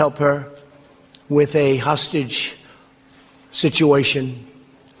time to help her with a hostage situation,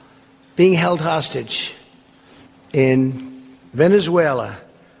 being held hostage in Venezuela.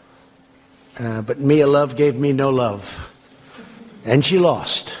 But Mia Love gave me no love. And she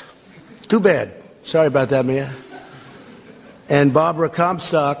lost. Too bad. Sorry about that, Mia. And Barbara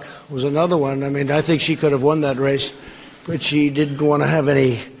Comstock was another one. I mean, I think she could have won that race, but she didn't want to have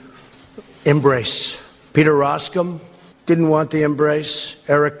any embrace. Peter Roscom didn't want the embrace.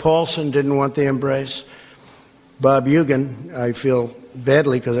 Eric Paulson didn't want the embrace. Bob Eugen, I feel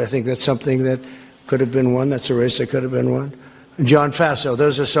badly because I think that's something that could have been won. That's a race that could have been won. John Faso,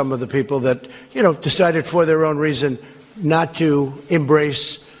 those are some of the people that, decided for their own reason not to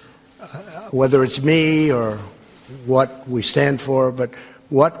embrace whether it's me or what we stand for, but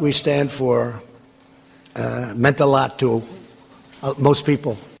what we stand for meant a lot to most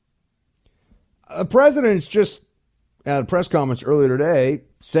people. The president's just at a press conference earlier today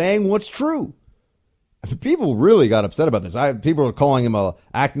saying what's true. People really got upset about this. People are calling him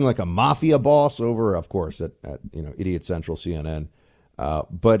acting like a mafia boss over, of course, at Idiot Central CNN.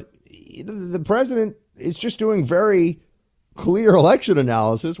 But the president is just doing very clear election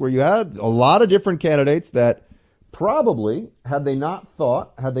analysis where you had a lot of different candidates that probably, had they not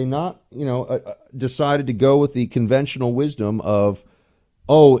decided to go with the conventional wisdom of,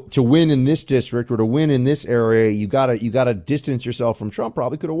 to win in this district or to win in this area, you gotta distance yourself from Trump,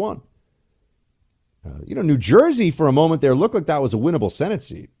 probably could have won. New Jersey for a moment there looked like that was a winnable Senate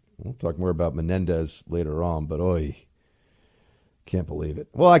seat. We'll talk more about Menendez later on, but can't believe it.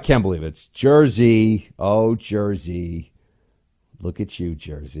 Well, I can't believe it. It's Jersey. Oh, Jersey. Look at you,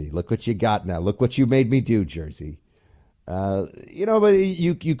 Jersey. Look what you got now. Look what you made me do, Jersey. But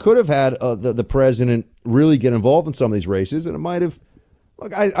you could have had the president really get involved in some of these races, and it might have.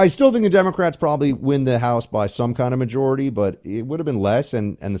 Look, I still think the Democrats probably win the House by some kind of majority, but it would have been less,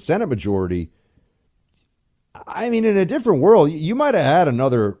 and the Senate majority. I mean, in a different world, you might have had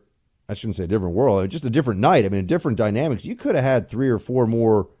another. I shouldn't say different world, just a different night. I mean, different dynamics. You could have had 3 or 4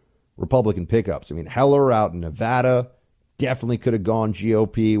 more Republican pickups. I mean, Heller out in Nevada definitely could have gone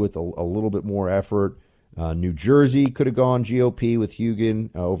GOP with a little bit more effort. New Jersey could have gone GOP with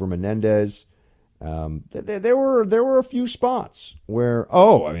Hugen over Menendez. There were a few spots where,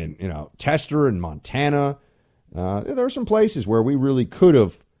 Tester in Montana. There were some places where we really could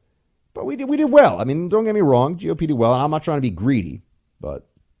have, but we did well. I mean, don't get me wrong, GOP did well. And I'm not trying to be greedy, but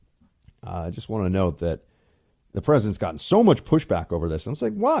I just want to note that the president's gotten so much pushback over this. And it's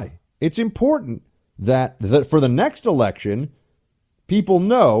like, why? It's important that for the next election, people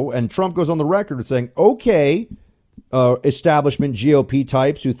know, and Trump goes on the record as saying, okay, establishment GOP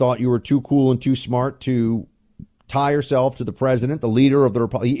types who thought you were too cool and too smart to tie yourself to the president, the leader of the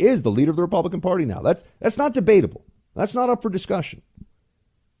he is the leader of the Republican Party now. That's not debatable. That's not up for discussion.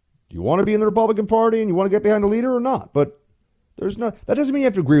 Do you want to be in the Republican Party and you want to get behind the leader or not? But that doesn't mean you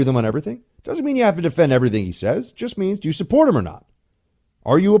have to agree with him on everything. Doesn't mean you have to defend everything he says. It just means, do you support him or not?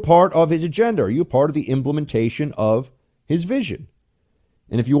 Are you a part of his agenda? Are you a part of the implementation of his vision?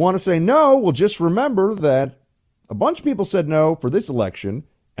 And if you want to say no, well, just remember that a bunch of people said no for this election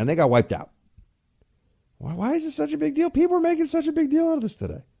and they got wiped out. Why is this such a big deal? People are making such a big deal out of this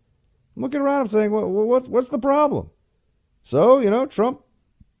today. I'm looking around and saying, well, what's the problem? So,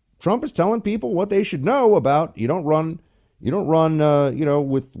 Trump is telling people what they should know about you don't run,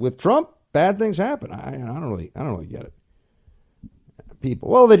 with Trump, bad things happen. I don't really get it. People,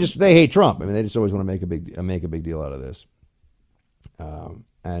 well, they hate Trump. I mean, they just always want to make a big deal out of this.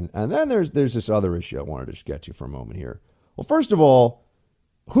 And then there's this other issue I wanted to just get to for a moment here. Well, first of all,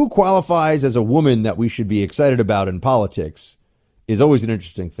 who qualifies as a woman that we should be excited about in politics is always an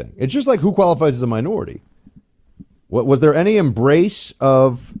interesting thing. It's just like who qualifies as a minority. Was there any embrace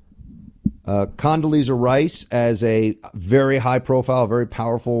of Condoleezza Rice as a very high profile, very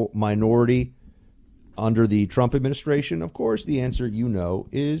powerful minority under the Trump administration? Of course, the answer,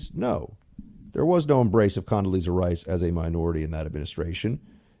 is no. There was no embrace of Condoleezza Rice as a minority in that administration.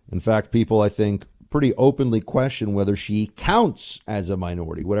 In fact, people, I think, pretty openly question whether she counts as a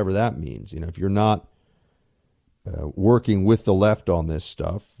minority, whatever that means. If you're not working with the left on this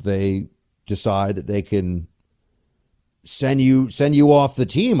stuff, they decide that they can send you off the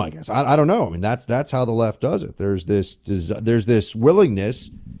team, I guess. I don't know. I mean, that's how the left does it. There's this willingness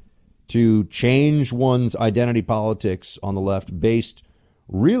to change one's identity politics on the left based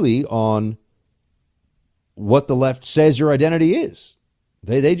really on what the left says your identity is.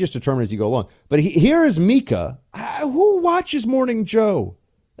 They just determine as you go along. But here is Mika. Who watches Morning Joe?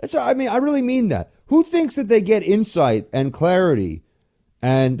 I really mean that. Who thinks that they get insight and clarity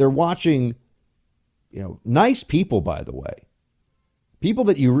and they're watching, nice people, by the way. People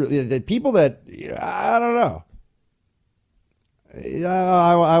that I don't know.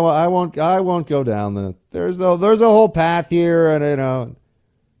 I won't go down there's a whole path here, and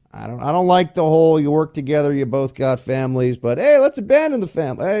I don't like the whole you work together, you both got families, but hey, let's abandon the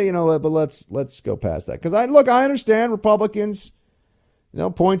family. Hey, but let's go past that. Because I understand Republicans,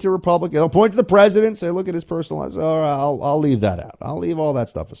 they'll point to Republicans, they'll point to the president, say, look at his personal life. All right, I'll leave that out. I'll leave all that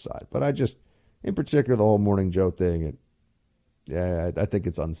stuff aside. But I just, in particular, the whole Morning Joe thing, I think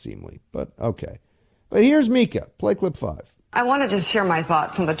it's unseemly. But okay. But here's Mika. Play clip 5. I want to just share my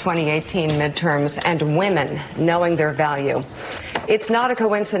thoughts on the 2018 midterms and women knowing their value. It's not a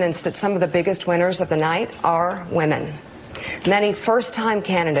coincidence that some of the biggest winners of the night are women. Many first-time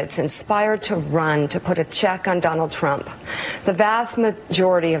candidates inspired to run to put a check on Donald Trump. The vast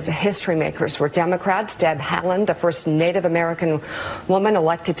majority of the history makers were Democrats. Deb Haaland, the first Native American woman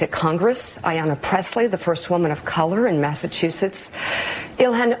elected to Congress. Ayanna Pressley, the first woman of color in Massachusetts.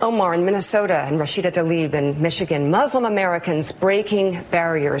 Ilhan Omar in Minnesota and Rashida Tlaib in Michigan. Muslim Americans breaking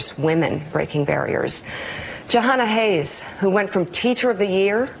barriers, women breaking barriers. Jahana Hayes, who went from Teacher of the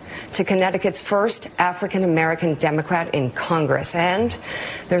Year to Connecticut's first African-American Democrat in Congress. And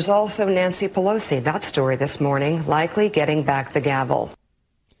there's also Nancy Pelosi, that story this morning, likely getting back the gavel.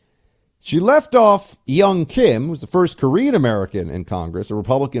 She left off Young Kim, who was the first Korean-American in Congress, a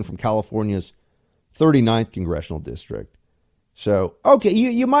Republican from California's 39th congressional district. So, okay,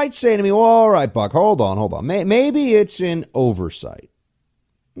 you might say to me, well, all right, Buck, hold on. Maybe it's an oversight.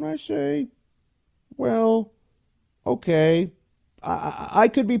 And I say, well, okay, I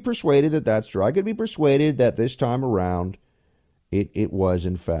could be persuaded that that's true. I could be persuaded that this time around it was,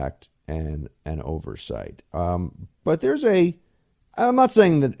 in fact, an oversight. But I'm not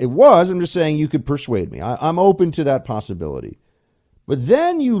saying that it was. I'm just saying you could persuade me. I'm open to that possibility. But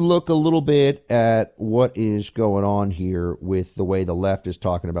then you look a little bit at what is going on here with the way the left is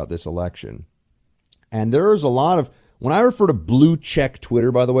talking about this election. And there's a lot of, when I refer to blue check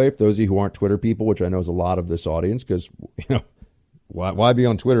Twitter, by the way, for those of you who aren't Twitter people, which I know is a lot of this audience, because, why be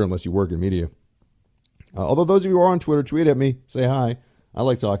on Twitter unless you work in media? Although those of you who are on Twitter, tweet at me, say hi. I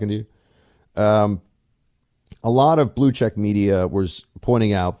like talking to you. A lot of blue check media was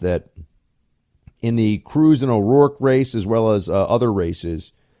pointing out that in the Cruz and O'Rourke race, as well as other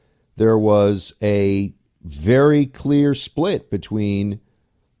races, there was a very clear split between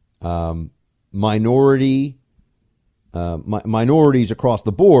minorities across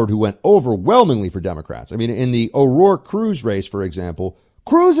the board who went overwhelmingly for Democrats. I mean, in the O'Rourke-Cruz race, for example,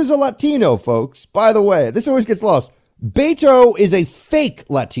 Cruz is a Latino, folks. By the way, this always gets lost. Beto is a fake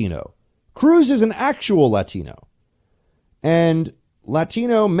Latino. Cruz is an actual Latino. And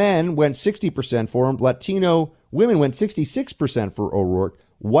Latino men went 60% for him. Latino women went 66% for O'Rourke.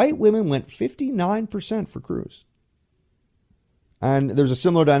 White women went 59% for Cruz. And there's a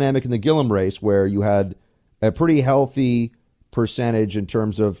similar dynamic in the Gillum race where you had a pretty healthy percentage in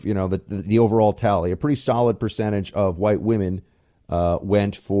terms of, the overall tally. A pretty solid percentage of white women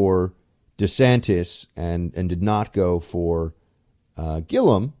went for DeSantis and did not go for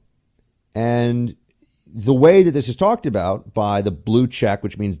Gillum. And the way that this is talked about by the blue check,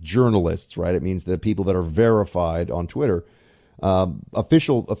 which means journalists, right? It means the people that are verified on Twitter.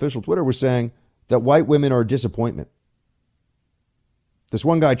 Official Twitter was saying that white women are a disappointment. This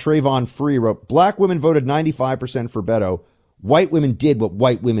one guy, Trayvon Free, wrote, black women voted 95% for Beto. White women did what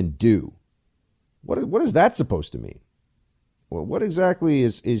white women do. What is that supposed to mean? Well, what exactly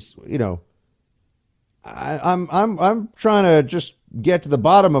is I'm trying to just get to the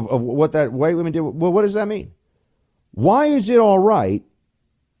bottom of what that white women did. Well, what does that mean? Why is it all right?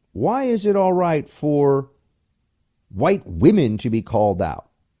 Why is it all right for white women to be called out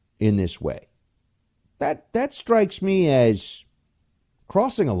in this way? That strikes me as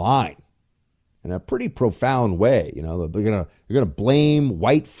crossing a line in a pretty profound way. They're gonna blame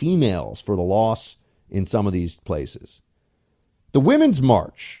white females for the loss in some of these places. The Women's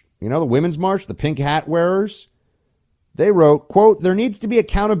March, the Women's March, the pink hat wearers, they wrote, quote, there needs to be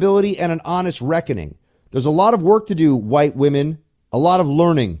accountability and an honest reckoning. There's a lot of work to do, white women, a lot of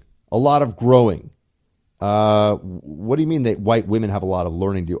learning, a lot of growing. What do you mean that white women have a lot of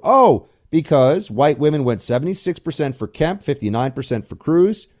learning to do? Oh, because white women went 76% for Kemp, 59% for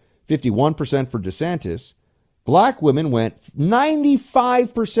Cruz, 51% for DeSantis. Black women went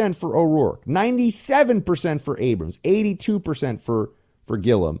 95% for O'Rourke, 97% for Abrams, 82% for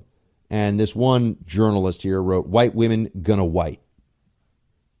Gillum. And this one journalist here wrote, "White women gonna white."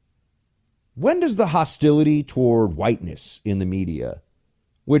 When does the hostility toward whiteness in the media,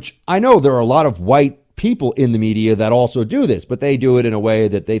 which I know there are a lot of white people in the media that also do this, but they do it in a way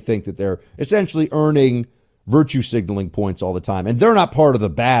that they think that they're essentially earning virtue signaling points all the time, and they're not part of the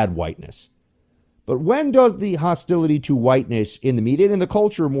bad whiteness. But when does the hostility to whiteness in the media and in the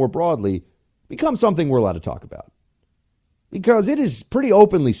culture more broadly become something we're allowed to talk about? Because it is pretty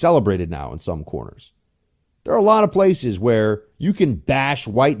openly celebrated now in some corners. There are a lot of places where you can bash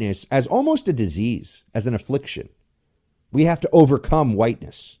whiteness as almost a disease, as an affliction. We have to overcome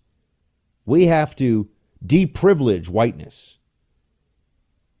whiteness. We have to deprivilege whiteness.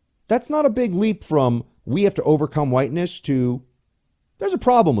 That's not a big leap from we have to overcome whiteness to there's a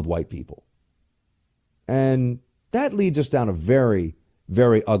problem with white people. And that leads us down a very,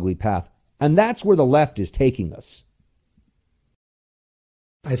 very ugly path. And that's where the left is taking us.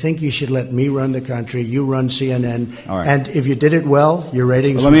 I think you should let me run the country. You run CNN. All right. And if you did it well, your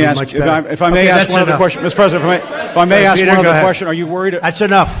ratings would be much better. If I may ask one other question, Mr. President, if I may ask one other question, are you worried? That's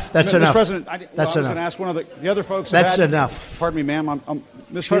enough. That's enough. Mr. President, that's enough. I was going to ask one of the other folks. That's enough. Pardon me, ma'am. Mr.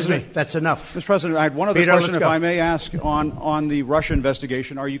 Excuse President, me. That's enough. Mr. President, I had one other question, if I may ask, on the Russia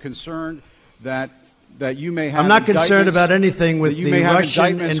investigation. Are you concerned that you may have I'm not concerned about anything with the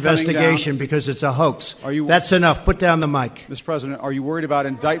Russian investigation investigation because it's a hoax. That's enough. Put down the mic. Mr. President, are you worried about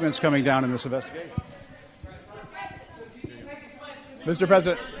indictments coming down in this investigation? Mr.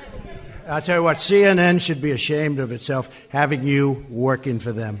 President. I'll tell you what, CNN should be ashamed of itself having you working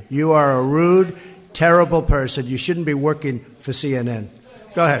for them. You are a rude, terrible person. You shouldn't be working for CNN.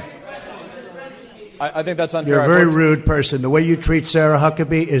 Go ahead. I think that's unfair. You're a very rude person. The way you treat Sarah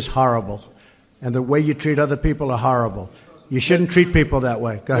Huckabee is horrible. And the way you treat other people are horrible. You shouldn't treat people that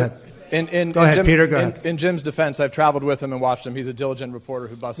way. Go ahead. Go ahead, Peter. Go ahead. In Jim's defense, I've traveled with him and watched him. He's a diligent reporter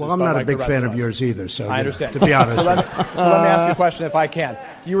who busts. Well, I'm not a big fan of yours either. So I understand. To be honest, so let me ask you a question, if I can.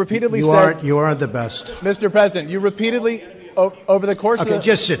 You repeatedly said you aren't the best, Mr. President. You repeatedly over the course. Okay,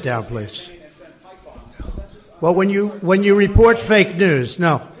 just sit down, please. Well, when you report fake news,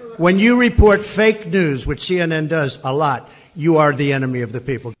 when you report fake news, which CNN does a lot, you are the enemy of the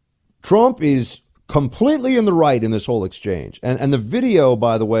people. Trump is completely in the right in this whole exchange. And the video,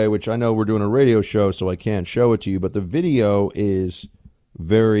 by the way, which I know we're doing a radio show, so I can't show it to you, but the video is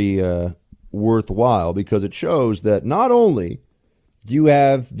very worthwhile because it shows that not only do you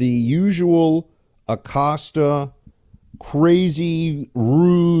have the usual Acosta, crazy,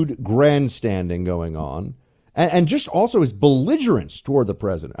 rude grandstanding going on, and just also his belligerence toward the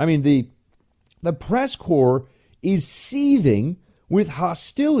president. I mean, the press corps is seething with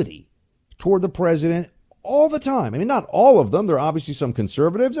hostility toward the president all the time. I mean, not all of them. There are obviously some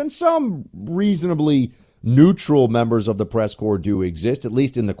conservatives and some reasonably neutral members of the press corps do exist, at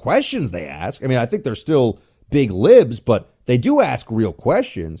least in the questions they ask. I mean, I think they're still big libs, but they do ask real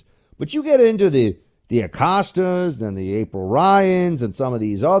questions. But you get into the Acostas and the April Ryans and some of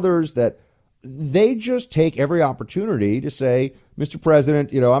these others that they just take every opportunity to say, Mr.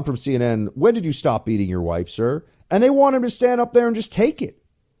 President, I'm from CNN. When did you stop beating your wife, sir? And they want him to stand up there and just take it.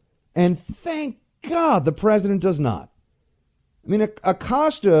 And thank God the president does not. I mean,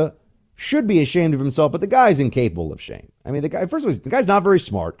 Acosta should be ashamed of himself, but the guy's incapable of shame. I mean, first of all, the guy's not very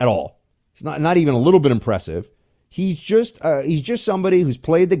smart at all. He's not even a little bit impressive. He's just somebody who's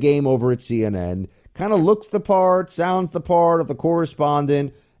played the game over at CNN, kind of looks the part, sounds the part of the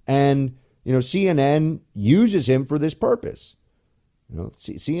correspondent, and CNN uses him for this purpose.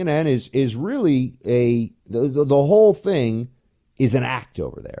 CNN is really the whole thing is an act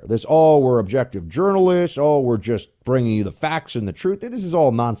over there. We're objective journalists. We're just bringing you the facts and the truth. This is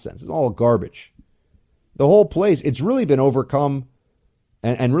all nonsense. It's all garbage. The whole place, it's really been overcome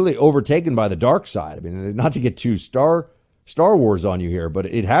and really overtaken by the dark side. I mean, not to get too Star Wars on you here, but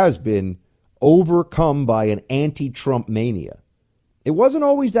it has been overcome by an anti-Trump mania. It wasn't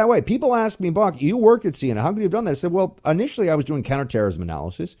always that way. People ask me, Buck, you worked at CNN. How could you have done that? I said, well, initially I was doing counterterrorism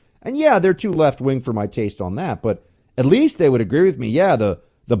analysis. And yeah, they're too left-wing for my taste on that, but at least they would agree with me. Yeah,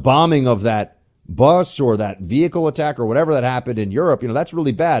 the bombing of that bus or that vehicle attack or whatever that happened in Europe, that's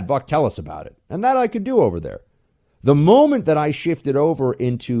really bad. Buck, tell us about it. And that I could do over there. The moment that I shifted over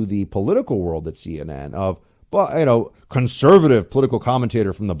into the political world at CNN of, conservative political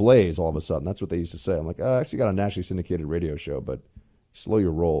commentator from the Blaze, all of a sudden, that's what they used to say. I'm like, I actually got a nationally syndicated radio show, but slow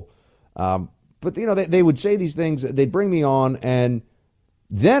your roll. But, they would say these things. They'd bring me on. And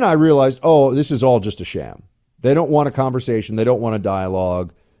then I realized, this is all just a sham. They don't want a conversation. They don't want a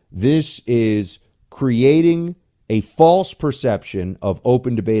dialogue. This is creating a false perception of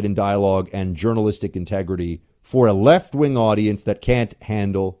open debate and dialogue and journalistic integrity for a left-wing audience that can't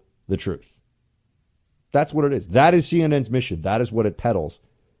handle the truth. That's what it is. That is CNN's mission. That is what it peddles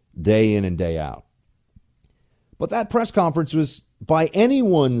day in and day out. But that press conference was, by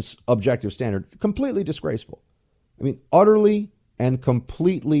anyone's objective standard, completely disgraceful. I mean, utterly and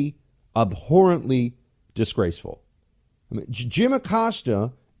completely, abhorrently disgraceful. I mean, Jim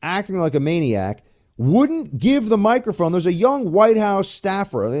Acosta, acting like a maniac, wouldn't give the microphone. There's a young White House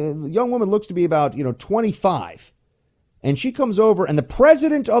staffer. The young woman looks to be about, 25. And she comes over, and the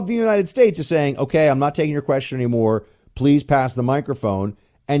president of the United States is saying, okay, I'm not taking your question anymore. Please pass the microphone.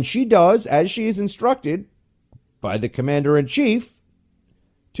 And she does, as she is instructed by the commander-in-chief,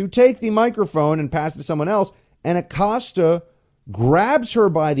 to take the microphone and pass it to someone else. And Acosta grabs her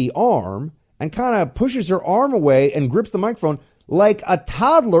by the arm and kind of pushes her arm away and grips the microphone like a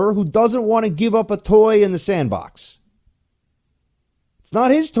toddler who doesn't want to give up a toy in the sandbox. It's not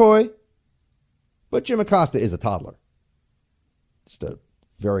his toy, but Jim Acosta is a toddler. Just a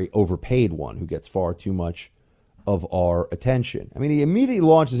very overpaid one who gets far too much of our attention. I mean, he immediately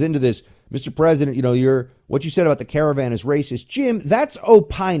launches into this, Mr. President, what you said about the caravan is racist. Jim, that's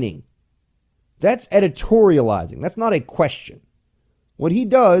opining. That's editorializing. That's not a question. What he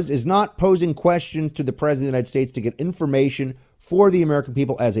does is not posing questions to the President of the United States to get information for the American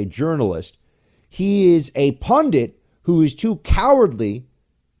people as a journalist. He is a pundit who is too cowardly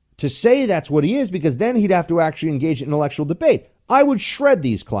to say that's what he is, because then he'd have to actually engage in intellectual debate. I would shred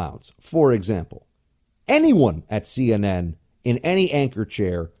these clowns, for example. Anyone at CNN in any anchor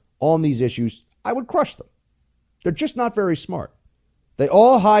chair on these issues, I would crush them. They're just not very smart. They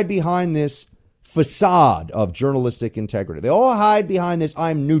all hide behind this facade of journalistic integrity. They all hide behind this,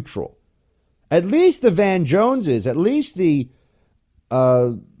 I'm neutral. At least the Van Joneses, at least the,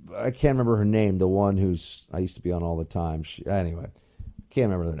 I can't remember her name, the one I used to be on all the time. Anyway,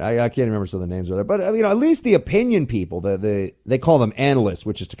 can't remember that. I can't remember some of the names of there. But, at least the opinion people, they call them analysts,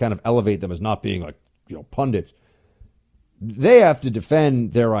 which is to kind of elevate them as not being like, pundits. They have to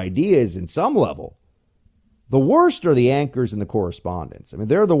defend their ideas in some level. The worst are the anchors and the correspondents. I mean,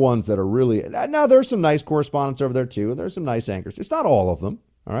 they're the ones that are really... Now, there's some nice correspondents over there, too. There's some nice anchors. It's not all of them,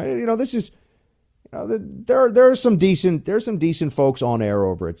 all right? This is... there's some decent folks on air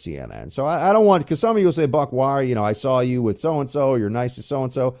over at CNN. So I don't want... Because some of you will say, Buck, why? I saw you with so-and-so. You're nice to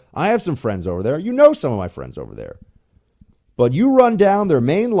so-and-so. I have some friends over there. Some of my friends over there. But you run down their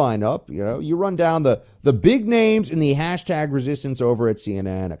main lineup, you run down the big names in the hashtag resistance over at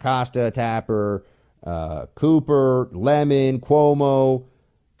CNN, Acosta, Tapper, Cooper, Lemon, Cuomo,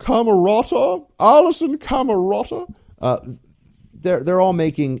 Camerota, Allison Camerota. They're all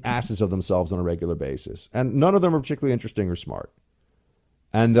making asses of themselves on a regular basis. And none of them are particularly interesting or smart.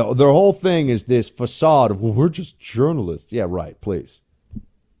 And their whole thing is this facade of, well, we're just journalists. Yeah, right, please.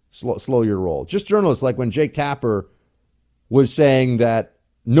 Slow your roll. Just journalists, like when Jake Tapper was saying that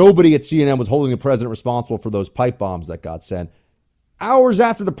nobody at CNN was holding the president responsible for those pipe bombs that got sent. Hours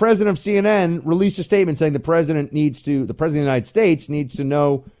after the president of CNN released a statement saying the president of the United States needs to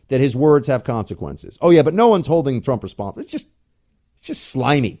know that his words have consequences. Oh yeah, but no one's holding Trump responsible. It's just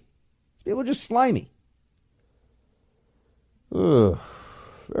slimy. People are just slimy. Ugh.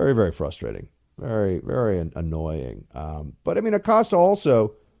 Very, very frustrating. Very, very annoying. But I mean, Acosta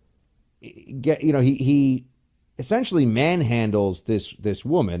also, he essentially manhandles this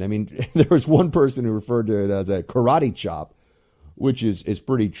woman. I mean, there was one person who referred to it as a karate chop, which is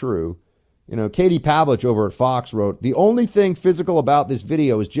pretty true. Katie Pavlich over at Fox wrote, the only thing physical about this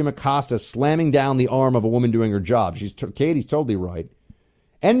video is Jim Acosta slamming down the arm of a woman doing her job. Katie's totally right.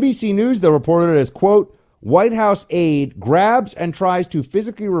 NBC News, though, reported it as, quote, White House aide grabs and tries to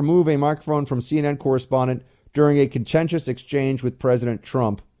physically remove a microphone from CNN correspondent during a contentious exchange with President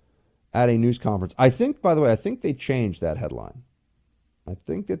Trump at a news conference. I think they changed that headline. I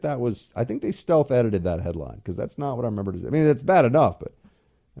think they stealth edited that headline, because that's not what I remembered. I mean, that's bad enough, but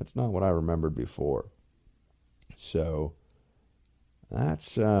that's not what I remembered before. So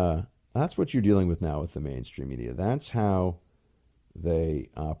that's what you're dealing with now with the mainstream media. That's how they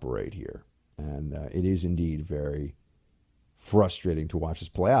operate here. And it is indeed very frustrating to watch this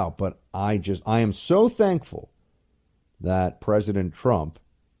play out. But I am so thankful that President Trump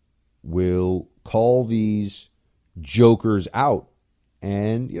will call these jokers out.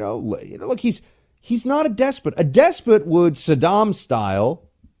 And, look, he's not a despot. A despot would Saddam style,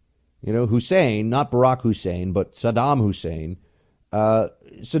 Hussein, not Barack Hussein, but Saddam Hussein,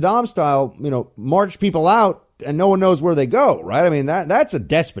 Saddam style, march people out and no one knows where they go, right? I mean, that's a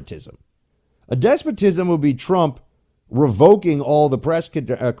despotism. A despotism would be Trump revoking all the press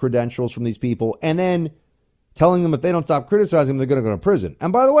credentials from these people and then telling them if they don't stop criticizing them, they're going to go to prison.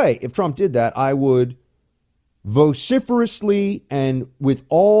 And by the way, if Trump did that, I would vociferously and with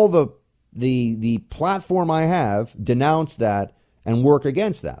all the platform I have, denounce that and work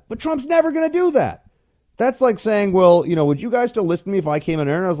against that. But Trump's never going to do that. That's like saying, well, would you guys still listen to me if I came in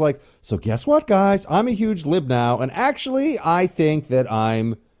there and I was like, so guess what, guys? I'm a huge lib now. And actually, I think that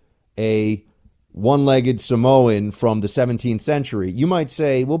I'm a one-legged Samoan from the 17th century. You might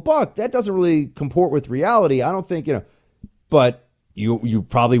say, well, Buck, that doesn't really comport with reality. I don't think, but you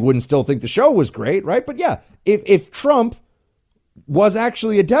probably wouldn't still think the show was great, right? But yeah, if Trump was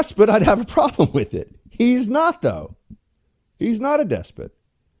actually a despot, I'd have a problem with it. He's not, though. He's not a despot.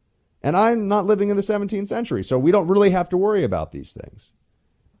 And I'm not living in the 17th century, so we don't really have to worry about these things.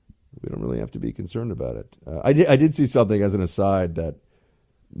 We don't really have to be concerned about it. I did see something as an aside that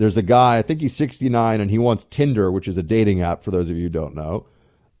there's a guy, I think he's 69, and he wants Tinder, which is a dating app for those of you who don't know.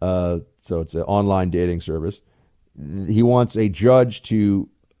 So it's an online dating service. He wants a judge to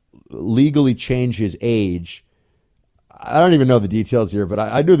legally change his age. I don't even know the details here, but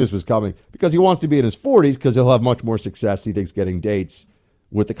I knew this was coming because he wants to be in his 40s because he'll have much more success, he thinks, getting dates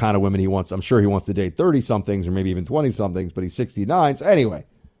with the kind of women he wants. I'm sure he wants to date 30-somethings or maybe even 20-somethings, but he's 69. So anyway,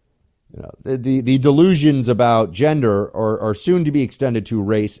 the delusions about gender are soon to be extended to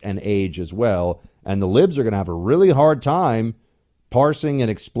race and age as well. And the libs are going to have a really hard time parsing and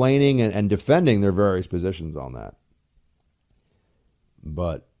explaining and defending their various positions on that.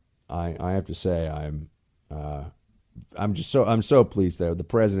 But I have to say I'm so pleased there. The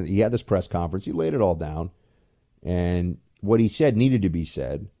president, he had this press conference, he laid it all down, and what he said needed to be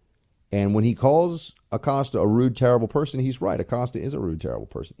said. And when he calls Acosta a rude, terrible person, he's right. Acosta is a rude, terrible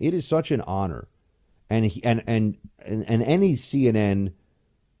person. It is such an honor, and any CNN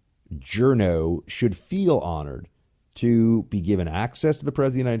journo should feel honored to be given access to the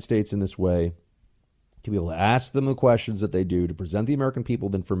President of the United States in this way, to be able to ask them the questions that they do, to present the American people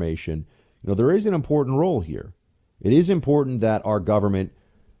with information. There is an important role here. It is important that our government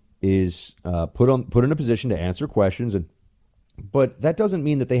is put in a position to answer questions, but that doesn't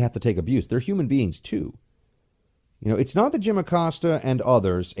mean that they have to take abuse. They're human beings too. It's not that Jim Acosta and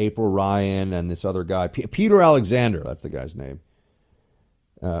others, April Ryan and this other guy, Peter Alexander, that's the guy's name.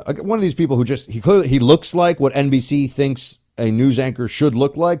 One of these people who he looks like what NBC thinks a news anchor should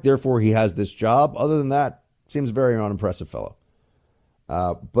look like, therefore he has this job. Other than that, seems very unimpressive fellow.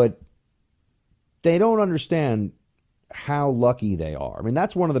 But they don't understand how lucky they are. I mean,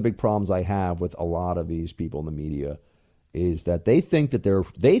 that's one of the big problems I have with a lot of these people in the media, is that they think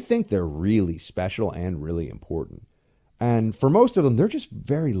they're really special and really important. And for most of them, they're just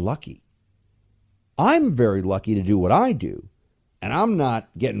very lucky. I'm very lucky to do what I do, and I'm not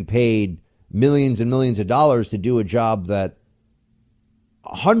getting paid millions and millions of dollars to do a job that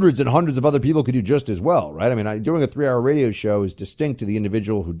hundreds and hundreds of other people could do just as well, right? I mean, doing a 3-hour radio show is distinct to the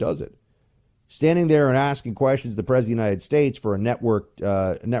individual who does it. Standing there and asking questions to the President of the United States for a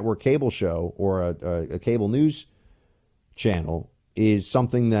network cable show or a cable news channel is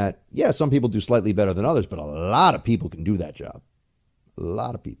something that, yeah, some people do slightly better than others, but a lot of people can do that job. A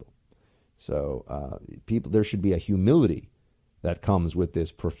lot of people. So there should be a humility that comes with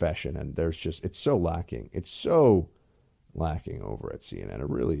this profession, and it's so lacking. It's so lacking over at CNN. It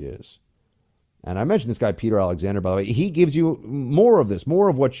really is. And I mentioned this guy, Peter Alexander, by the way. He gives you more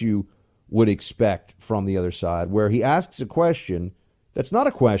of what you would expect from the other side, where he asks a question that's not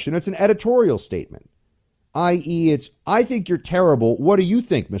a question, it's an editorial statement. I.e., it's, I think you're terrible. What do you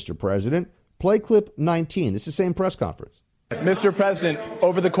think, Mr. President? Play clip 19. This is the same press conference. Mr. President,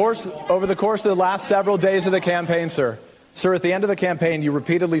 over the course of the last several days of the campaign, sir, at the end of the campaign, you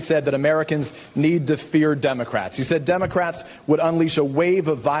repeatedly said that Americans need to fear Democrats. You said Democrats would unleash a wave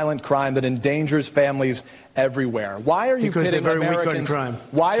of violent crime that endangers families everywhere. Why are you pitting Americans?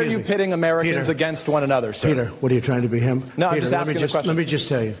 Why are you pitting Americans against one another, sir? Peter, what are you trying to be him? No, Peter, I'm just asking a question. Let me just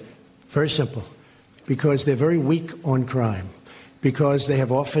tell you, very simple. Because they're very weak on crime. Because they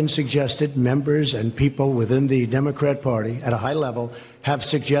have often suggested, members and people within the Democrat Party at a high level have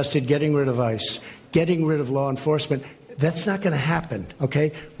suggested getting rid of ICE, getting rid of law enforcement. That's not going to happen,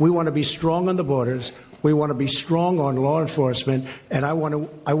 okay? We want to be strong on the borders. We want to be strong on law enforcement. And I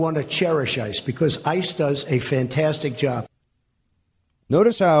want to cherish ICE because ICE does a fantastic job.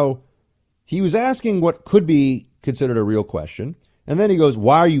 Notice how he was asking what could be considered a real question. And then he goes,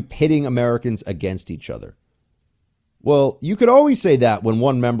 why are you pitting Americans against each other? Well, you could always say that when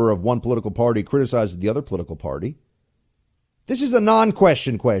one member of one political party criticizes the other political party. This is a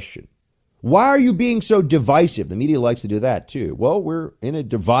non-question question. Why are you being so divisive? The media likes to do that, too. Well, we're in a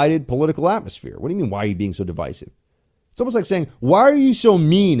divided political atmosphere. What do you mean, why are you being so divisive? It's almost like saying, why are you so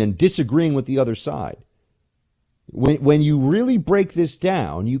mean and disagreeing with the other side? When you really break this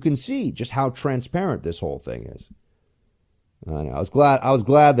down, you can see just how transparent this whole thing is. I know. I was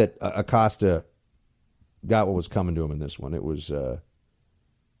glad that Acosta got what was coming to him in this one. It was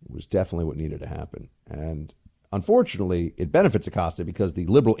definitely what needed to happen. And unfortunately, it benefits Acosta because the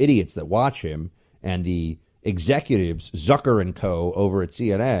liberal idiots that watch him and the executives, Zucker and co. over at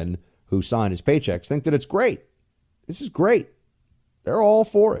CNN, who sign his paychecks, think that it's great. This is great. They're all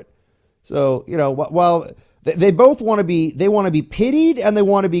for it. So, while they both want to be pitied and they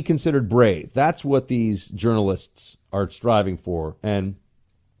want to be considered brave. That's what these journalists are striving for, and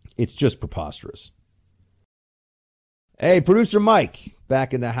it's just preposterous. Hey, producer Mike,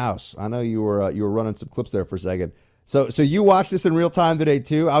 back in the house. I know you were running some clips there for a second. So you watched this in real time today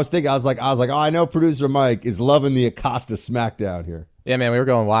too? I was like, oh, I know producer Mike is loving the Acosta smackdown here. Yeah, man, we were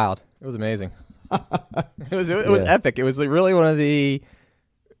going wild. It was amazing. It was epic. It was like really one of the,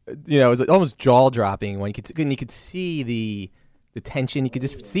 it was almost jaw dropping when you could see the tension. You could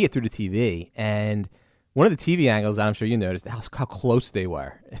just see it through the TV. And one of the TV angles that I'm sure you noticed how close they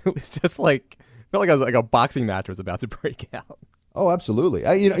were. It was just like, it felt like it was like a boxing match was about to break out. Oh, absolutely.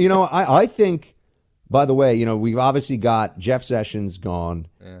 I think, by the way, we've obviously got Jeff Sessions gone,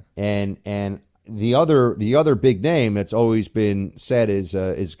 and the other big name that's always been said is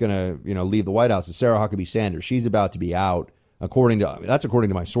going to leave the White House is Sarah Huckabee Sanders. She's about to be out, according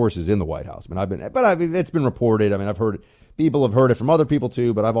to my sources in the White House. It's been reported. I've heard people have heard it from other people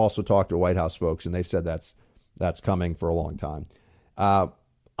too, but I've also talked to White House folks, and they've said that's coming for a long time.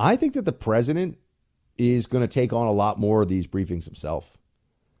 I think that the president is going to take on a lot more of these briefings himself.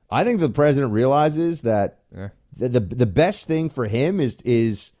 I think the president realizes that the best thing for him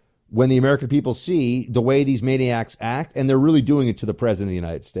is when the American people see the way these maniacs act, and they're really doing it to the president of the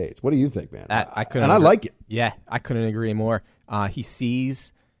United States. What do you think, man? I like it. Yeah, I couldn't agree more. He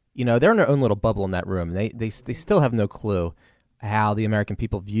sees, they're in their own little bubble in that room. They still have no clue how the American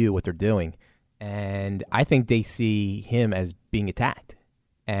people view what they're doing. And I think they see him as being attacked.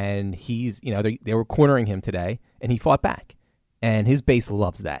 And he's, they were cornering him today, and he fought back. And his base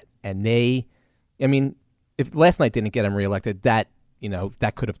loves that. And if last night didn't get him reelected, that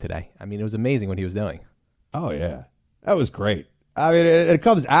could have today. It was amazing what he was doing. Oh, yeah. That was great. It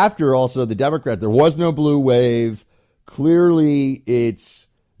comes after also the Democrats. There was no blue wave. Clearly, it's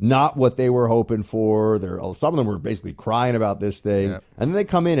not what they were hoping for. Some of them were basically crying about this thing. Yeah. And then they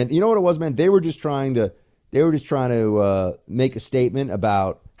come in, and you know what it was, man? They were just trying to make a statement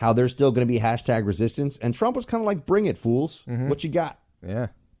about how there's still going to be hashtag resistance. And Trump was kind of like, bring it, fools. Mm-hmm. What you got? Yeah.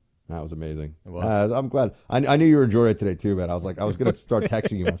 That was amazing. It was. I'm glad. I knew you were enjoying it today, too, man. I was going to start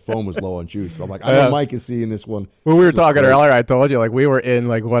texting you. My phone was low on juice. But I'm like, I know Mike is seeing this one. When we were talking earlier, I told you, we were in,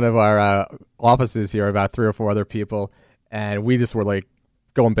 one of our offices here, about 3 or 4 other people, and we just were,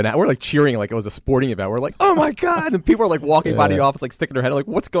 going bananas. We're, cheering like it was a sporting event. We're like, oh, my God. And people are, walking by the office, sticking their head,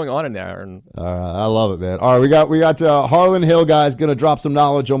 what's going on in there? And I love it, man. All right, we got Harlan Hill, guys, going to drop some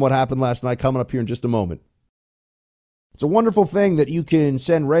knowledge on what happened last night coming up here in just a moment. It's a wonderful thing that you can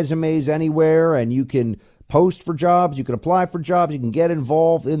send resumes anywhere and you can post for jobs, you can apply for jobs, you can get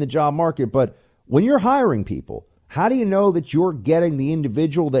involved in the job market. But when you're hiring people, how do you know that you're getting the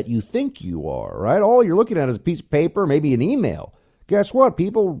individual that you think you are, right? All you're looking at is a piece of paper, maybe an email. Guess what?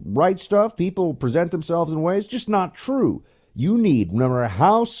 People write stuff, people present themselves in ways just not true. You need, no matter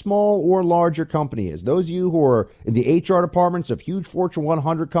how small or large your company is, those of you who are in the HR departments of huge Fortune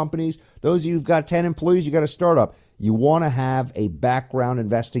 100 companies, those of you who've got 10 employees, you got a startup. You want to have a background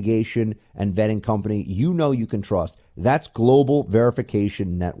investigation and vetting company you know you can trust. That's Global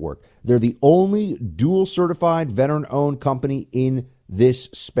Verification Network. They're the only dual certified veteran-owned company in this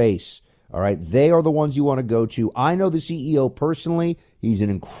space. All right, they are the ones you want to go to. I know the CEO personally. He's an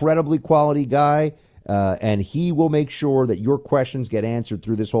incredibly quality guy, and he will make sure that your questions get answered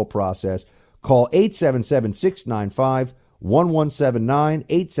through this whole process. Call 877-695-1179,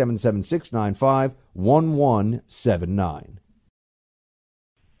 877-695-1179.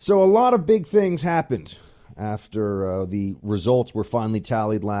 So a lot of big things happened after the results were finally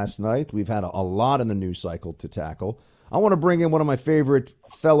tallied last night. We've had a lot in the news cycle to tackle. I want to bring in one of my favorite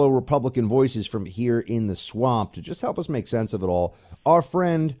fellow Republican voices from here in the swamp to just help us make sense of it all. Our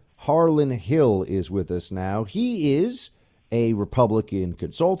friend Harlan Hill is with us now. He is a Republican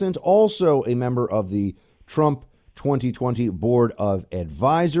consultant, also a member of the Trump 2020 Board of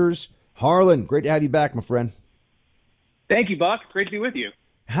Advisors. Harlan, great to have you back, my friend. Thank you, Buck. Great to be with you.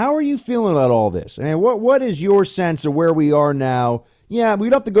 How are you feeling about all this? And what is your sense of where we are now? Yeah,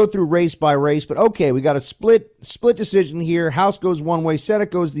 we'd have to go through race by race, but okay, we got a split decision here. House goes one way,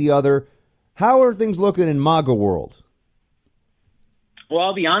 Senate goes the other. How are things looking in MAGA world? Well,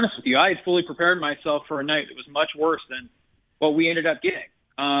 I'll be honest with you. I had fully prepared myself for a night that was much worse than what we ended up getting.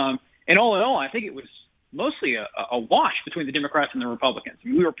 And all in all, I think it was mostly a wash between the Democrats and the Republicans. I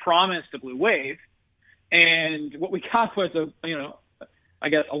mean, we were promised a blue wave, and what we got was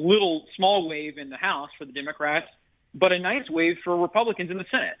a little small wave in the House for the Democrats, but a nice wave for Republicans in the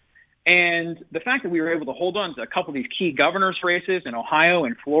Senate. And the fact that we were able to hold on to a couple of these key governors' races in Ohio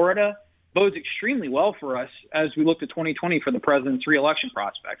and Florida bodes extremely well for us as we look to 2020 for the president's reelection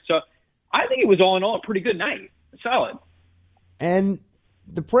prospects. So I think it was all in all a pretty good night. Solid. And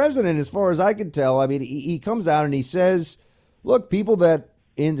the president, as far as I can tell, I mean, he comes out and he says, look, people that,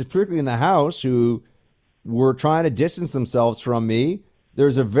 particularly in the House, who were trying to distance themselves from me,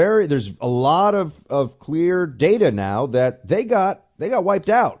 there's a lot of clear data now that they got wiped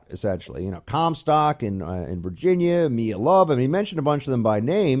out, essentially. You know, Comstock in Virginia, Mia Love. I mean, he mentioned a bunch of them by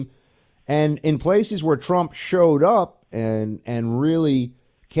name. And in places where Trump showed up and really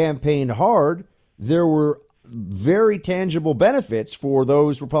campaigned hard, there were very tangible benefits for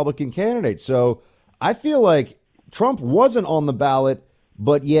those Republican candidates. So I feel like Trump wasn't on the ballot,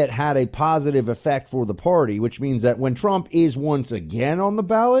 but yet had a positive effect for the party, which means that when Trump is once again on the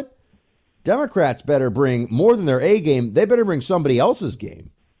ballot, Democrats better bring more than their A game. They better bring somebody else's game.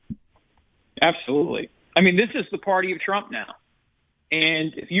 Absolutely. I mean, this is the party of Trump now.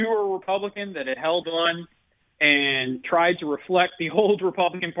 And if you were a Republican that had held on and tried to reflect the old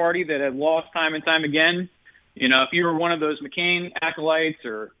Republican Party that had lost time and time again, you know, if you were one of those McCain acolytes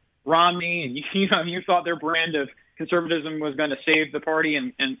or Romney and you thought their brand of conservatism was going to save the party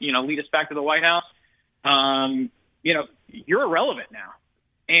and lead us back to the White House, you're irrelevant now.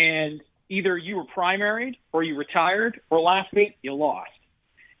 And either you were primaried or you retired, or last week you lost.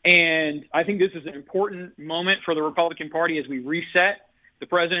 And I think this is an important moment for the Republican Party as we reset. The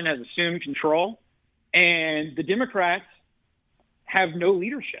president has assumed control, and the Democrats have no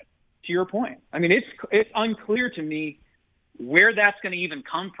leadership, to your point. I mean, it's unclear to me where that's going to even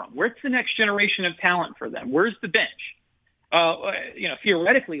come from. Where's the next generation of talent for them? Where's the bench?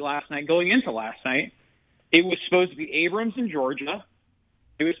 Theoretically going into last night, it was supposed to be Abrams in Georgia.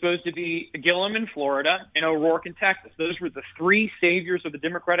 It was supposed to be Gillum in Florida and O'Rourke in Texas. Those were the three saviors of the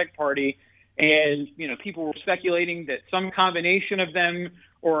Democratic Party. And, people were speculating that some combination of them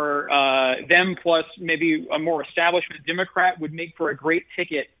or them plus maybe a more establishment Democrat would make for a great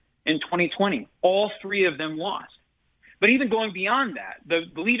ticket in 2020. All three of them lost. But even going beyond that,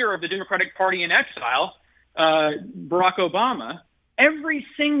 the leader of the Democratic Party in exile, Barack Obama, every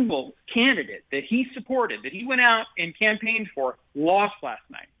single candidate that he supported, that he went out and campaigned for, lost last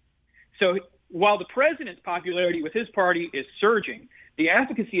night. So while the president's popularity with his party is surging, the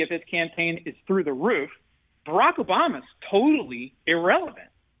efficacy of his campaign is through the roof, Barack Obama's totally irrelevant.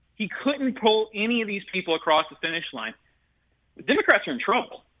 He couldn't pull any of these people across the finish line. The Democrats are in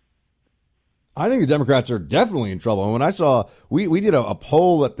trouble. I think the Democrats are definitely in trouble. And when I saw, we did a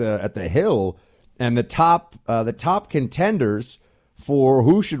poll at the Hill, and the top contenders for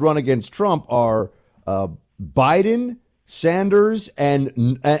who should run against Trump are Biden, Sanders,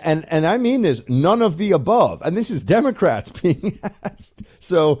 and I mean this, none of the above. And this is Democrats being asked.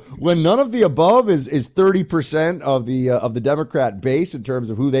 So when none of the above is 30% of the Democrat base in terms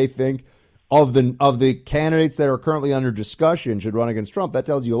of who they think of the candidates that are currently under discussion should run against Trump, that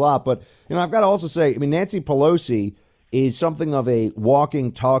tells you a lot. But I've got to also say, I mean, Nancy Pelosi is something of a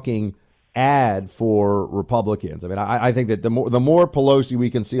walking, talking ad for Republicans. I mean, I think that the more Pelosi we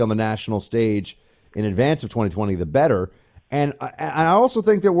can see on the national stage in advance of 2020, the better. And I also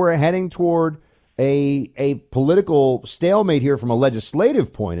think that we're heading toward a political stalemate here from a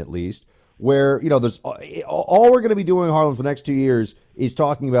legislative point, at least, where, there's all we're going to be doing, Harlan, for the next 2 years is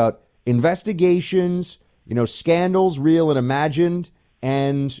talking about investigations, scandals, real and imagined,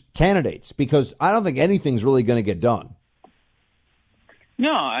 and candidates, because I don't think anything's really going to get done.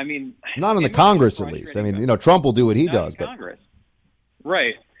 No, I mean, not in the Congress, at least. I mean, Trump will do what he does, but Congress,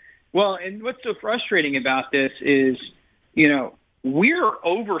 right? Well, and what's so frustrating about this is, we're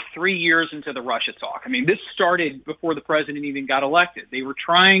over 3 years into the Russia talk. I mean, this started before the president even got elected. They were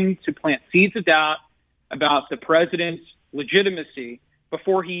trying to plant seeds of doubt about the president's legitimacy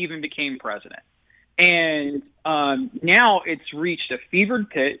before he even became president. And now it's reached a fevered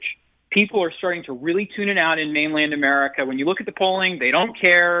pitch. People are starting to really tune it out in mainland America. When you look at the polling, they don't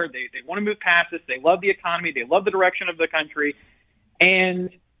care. They want to move past this. They love the economy. They love the direction of the country. And,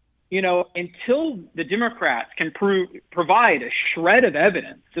 until the Democrats can provide a shred of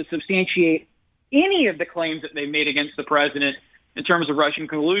evidence to substantiate any of the claims that they made against the president in terms of Russian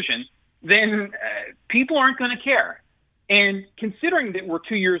collusion, then people aren't going to care. And considering that we're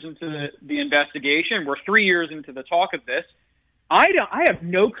 2 years into the investigation, we're 3 years into the talk of this, I have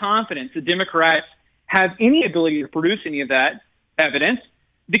no confidence the Democrats have any ability to produce any of that evidence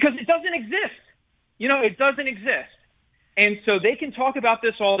because it doesn't exist. It doesn't exist. And so they can talk about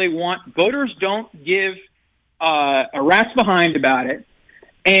this all they want. Voters don't give a rat's behind about it.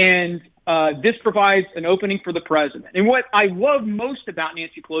 And this provides an opening for the president. And what I love most about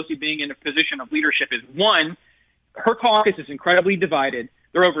Nancy Pelosi being in a position of leadership is, one, her caucus is incredibly divided.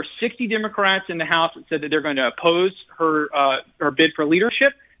 There are over 60 Democrats in the House that said that they're going to oppose her bid for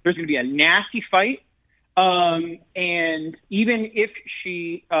leadership. There's going to be a nasty fight. And even if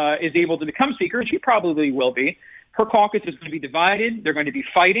she is able to become Speaker, and she probably will be, her caucus is going to be divided. They're going to be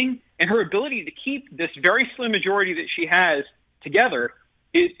fighting. And her ability to keep this very slim majority that she has together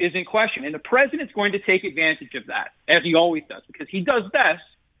is in question. And the president's going to take advantage of that, as he always does, because he does best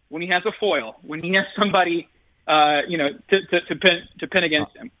when he has a foil, when he has somebody to pin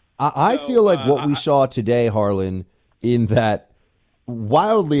against him. I feel like what we saw today, Harlan, in that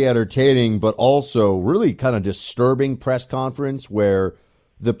wildly entertaining but also really kind of disturbing press conference where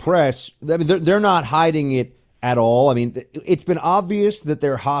the press, I mean, they're not hiding it at all. I mean, it's been obvious that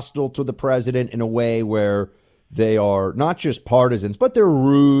they're hostile to the president in a way where they are not just partisans, but they're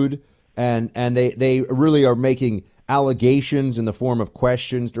rude and they really are making allegations in the form of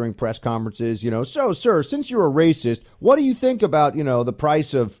questions during press conferences. So, sir, since you're a racist, what do you think about, the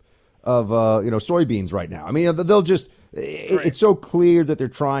price of soybeans right now? I mean, they'll just, it's so clear that they're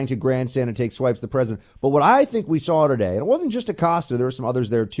trying to grandstand and take swipes at the president. But what I think we saw today, and it wasn't just Acosta, there were some others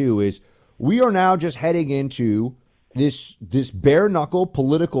there too, is we are now just heading into this bare knuckle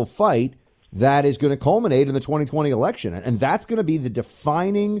political fight that is going to culminate in the 2020 election. And that's going to be the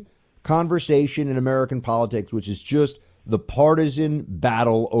defining conversation in American politics, which is just the partisan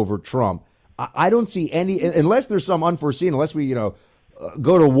battle over Trump. I don't see any, unless there's some unforeseen, unless we,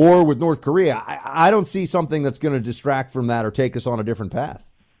 go to war with North Korea, I don't see something that's going to distract from that or take us on a different path.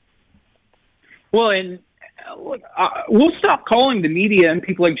 Well, and look, we'll stop calling the media and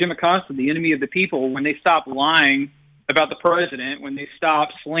people like Jim Acosta the enemy of the people when they stop lying about the president, when they stop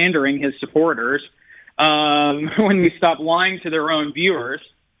slandering his supporters, when they stop lying to their own viewers.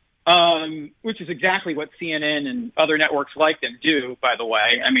 Which is exactly what CNN and other networks like them do, by the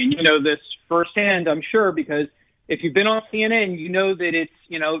way. I mean, you know this firsthand, I'm sure, because if you've been on CNN, you know that it's,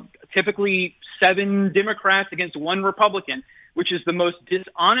 typically 7 Democrats against 1 Republican, which is the most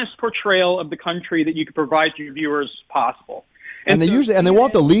dishonest portrayal of the country that you could provide to your viewers possible. And they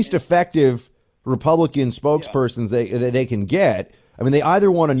want the least effective Republican spokespersons they can get. I mean, they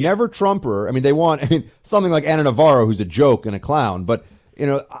either want a never Trumper. I mean, they want something like Ana Navarro, who's a joke and a clown, but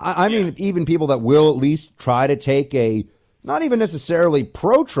I mean, even people that will at least try to take a not even necessarily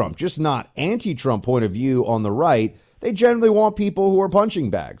pro-Trump, just not anti-Trump point of view on the right. They generally want people who are punching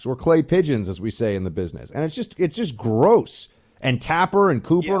bags or clay pigeons, as we say in the business. And it's just gross. And Tapper and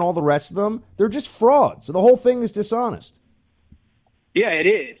Cooper and all the rest of them, they're just frauds. So the whole thing is dishonest. Yeah, it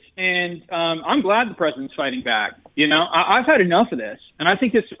is. And I'm glad the president's fighting back. I've had enough of this, and I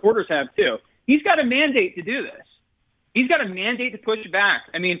think his supporters have too. He's got a mandate to do this. He's got a mandate to push back.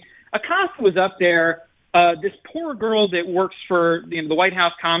 I mean, Acosta was up there. This poor girl that works for the White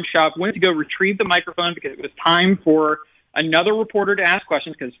House comm shop went to go retrieve the microphone because it was time for another reporter to ask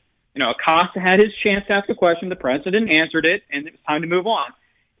questions because, Acosta had his chance to ask a question. The president answered it, and it was time to move on.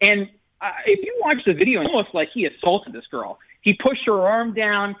 And if you watch the video, it's almost like he assaulted this girl. He pushed her arm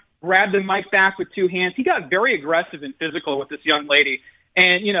down, grabbed the mic back with 2 hands. He got very aggressive and physical with this young lady.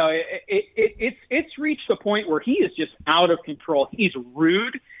 And, it's reached a point where he is just out of control. He's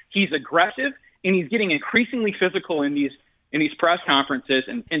rude, he's aggressive, and he's getting increasingly physical in these press conferences.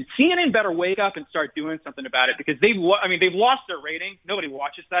 And CNN better wake up and start doing something about it because they've lost their rating. Nobody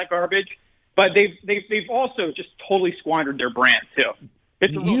watches that garbage. But they've also just totally squandered their brand, too.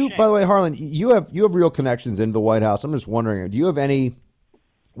 It's a real shame. By the way, Harlan, you have real connections into the White House. I'm just wondering, do you have any,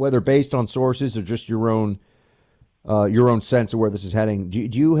 whether based on sources or just your own sense of where this is heading, do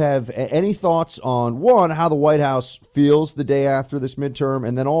you have any thoughts on, one, how the White House feels the day after this midterm,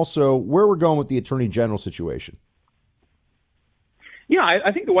 and then also where we're going with the Attorney General situation? Yeah,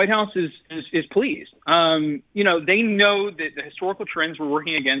 I think the White House is pleased. They know that the historical trends were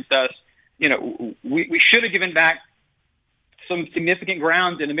working against us. We should have given back some significant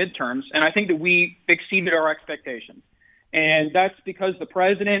ground in the midterms, and I think that we exceeded our expectations. And that's because the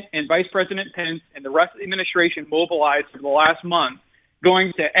president and Vice President Pence and the rest of the administration mobilized for the last month,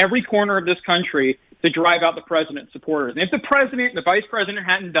 going to every corner of this country to drive out the president's supporters. And if the president and the vice president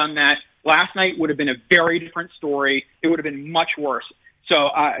hadn't done that, last night would have been a very different story. It would have been much worse. So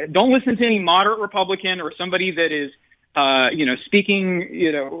don't listen to any moderate Republican or somebody that is,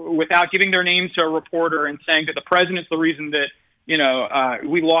 speaking, without giving their name to a reporter and saying that the president's the reason that,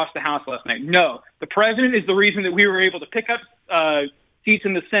 we lost the House last night. No, the president is the reason that we were able to pick up seats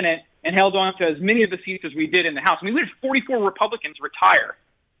in the Senate and held on to as many of the seats as we did in the House. I mean, we had 44 Republicans retire,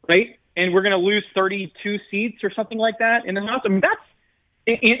 right? And we're going to lose 32 seats or something like that in the House. I mean, that's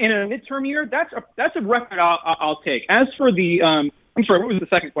in a midterm year. That's a record I'll take. As for the, I'm sorry, what was the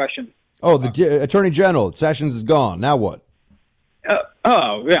second question? Oh, the Attorney General Sessions is gone. Now what?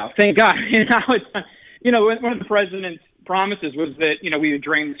 Oh, yeah, thank God. Now it's, one of the president's promises was that, we would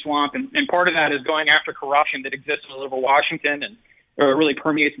drain the swamp, and part of that is going after corruption that exists in liberal Washington and really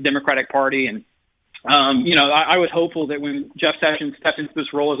permeates the Democratic Party. And, I was hopeful that when Jeff Sessions stepped into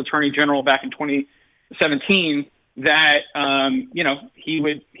this role as Attorney General back in 2017, that, he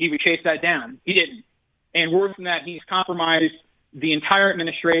would chase that down. He didn't. And worse than that, he's compromised the entire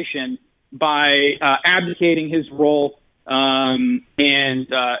administration by abdicating his role and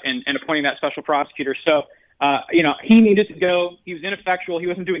appointing that special prosecutor. So, he needed to go. He was ineffectual. He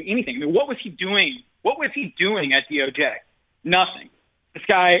wasn't doing anything. I mean, what was he doing? What was he doing at DOJ? Nothing. This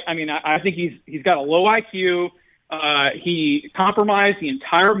guy, I think he's got a low IQ. He compromised the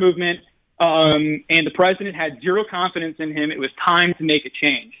entire movement, and the president had zero confidence in him. It was time to make a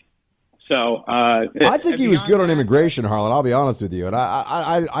change. So I think he was good on immigration, Harlan. I'll be honest with you, and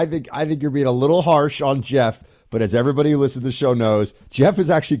I think you're being a little harsh on Jeff. But as everybody who listens to the show knows, Jeff has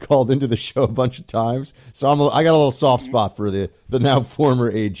actually called into the show a bunch of times. So I got a little soft spot for the now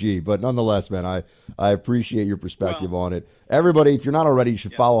former AG. But nonetheless, man, I appreciate your perspective on it. Everybody, if you're not already, you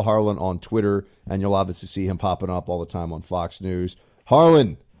should follow Harlan on Twitter, and you'll obviously see him popping up all the time on Fox News.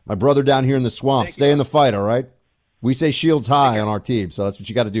 Harlan, my brother down here in the swamp, stay in the fight, all right? We say shields high on our team, so that's what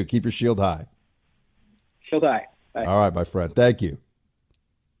you got to do. Keep your shield high. Shield high. Bye. All right, my friend. Thank you.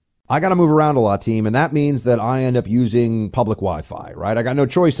 I got to move around a lot, team, and that means that I end up using public Wi-Fi, right? I got no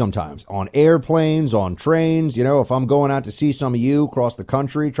choice sometimes. On airplanes, on trains, if I'm going out to see some of you across the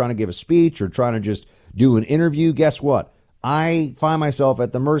country, trying to give a speech or trying to just do an interview, guess what? I find myself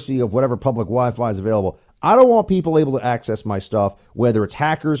at the mercy of whatever public Wi-Fi is available. I don't want people able to access my stuff, whether it's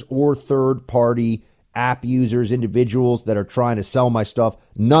hackers or third-party app users, individuals that are trying to sell my stuff.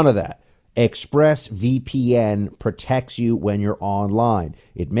 None of that. ExpressVPN protects you when you're online.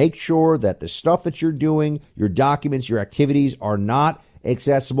 It makes sure that the stuff that you're doing, your documents, your activities are not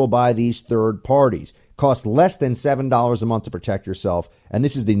accessible by these third parties. Costs less than $7 a month to protect yourself. And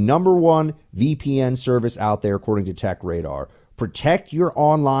this is the #1 VPN service out there, according to TechRadar. Protect your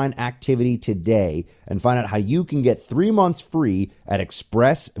online activity today and find out how you can get 3 months free at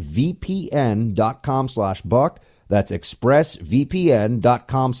expressvpn.com/buck. That's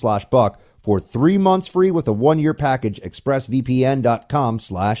expressvpn.com/buck for 3 months free with a 1-year package.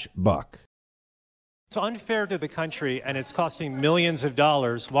 expressvpn.com/buck. It's unfair to the country, and it's costing millions of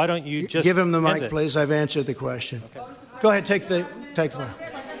dollars. Why don't you just give him the mic, please? I've answered the question. Okay. Go ahead, take one.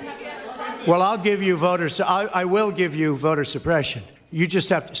 Well, I'll give you I will give you voter suppression. You just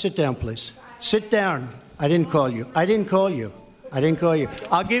have to sit down, please. Sit down. I didn't call you. I'll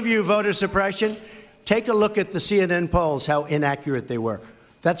give you voter suppression. Take a look at the CNN polls, how inaccurate they were.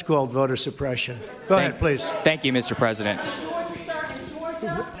 That's called voter suppression. Go ahead, please. Thank you, Mr. President.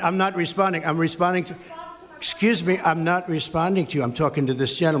 I'm not responding. I'm responding to... Excuse me, I'm not responding to you. I'm talking to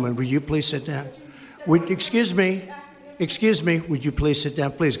this gentleman. Will you please sit down? Excuse me, would you please sit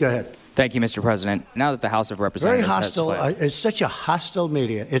down? Please, go ahead. Thank you, Mr. President. Now that the House of Representatives Very hostile. has It's such a hostile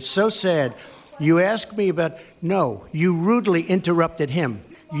media. It's so sad. You asked me about... No, you rudely interrupted him.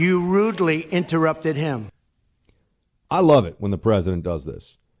 I love it when the president does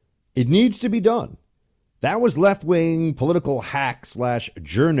this. It needs to be done. That was left-wing political hack /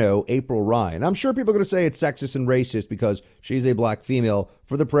 journo April Ryan. I'm sure people are going to say it's sexist and racist because she's a black female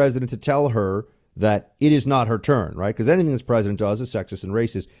for the president to tell her that it is not her turn, right? Because anything this president does is sexist and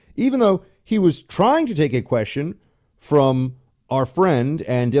racist, even though he was trying to take a question from our friend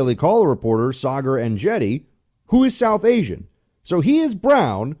and Daily Caller reporter, Sagar Enjeti, who is South Asian. So he is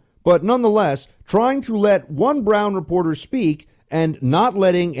brown, but nonetheless trying to let one brown reporter speak and not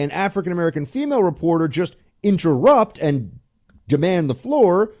letting an African-American female reporter just interrupt and demand the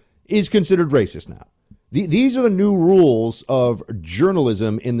floor is considered racist now. These are the new rules of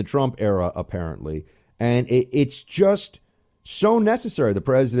journalism in the Trump era, apparently. And it's just so necessary. The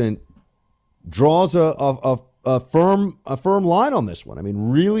president draws a firm line on this one. I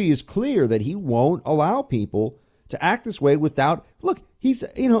mean, really is clear that he won't allow people to act this way without, look, this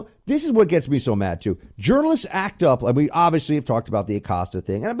is what gets me so mad too. Journalists act up. We obviously have talked about the Acosta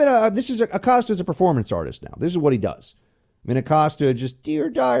thing. And Acosta's a performance artist now. This is what he does. I mean, Acosta just, dear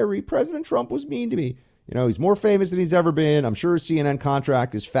diary, President Trump was mean to me. He's more famous than he's ever been. I'm sure his CNN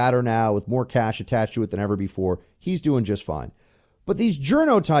contract is fatter now with more cash attached to it than ever before. He's doing just fine. But these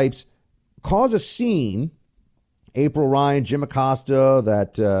journo types cause a scene. April Ryan, Jim Acosta,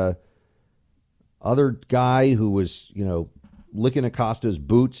 that other guy who was, licking Acosta's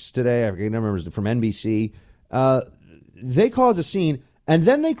boots today. I can't remember, from NBC. They cause a scene, and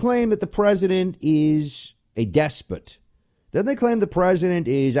then they claim that the president is a despot. Then they claim the president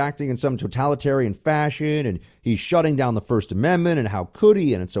is acting in some totalitarian fashion, and he's shutting down the First Amendment, and how could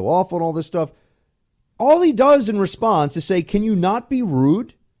he, and it's so awful, and all this stuff. All he does in response is say, can you not be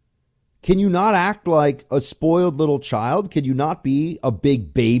rude? Can you not act like a spoiled little child? Can you not be a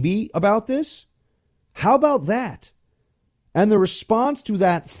big baby about this? How about that? And the response to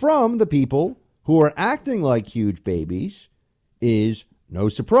that from the people who are acting like huge babies is, no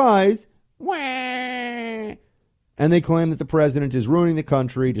surprise, wah! And they claim that the president is ruining the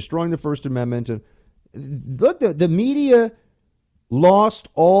country, destroying the First Amendment. And look, the media lost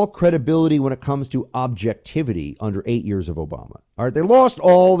all credibility when it comes to objectivity under 8 years of Obama. All right, they lost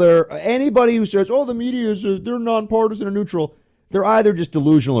all their, anybody who says, oh, the media is, they're nonpartisan or neutral, they're either just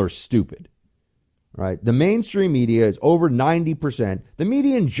delusional or stupid. Right? The mainstream media is over 90%. The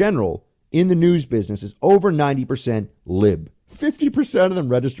media in general in the news business is over 90% lib. 50% of them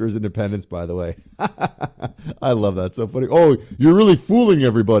register as independents, by the way. I love that. So funny. Oh, you're really fooling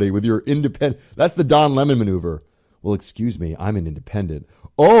everybody with your independent. That's the Don Lemon maneuver. Well, excuse me, I'm an independent.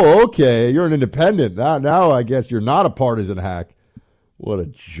 Oh, okay, you're an independent. Now I guess you're not a partisan hack. What a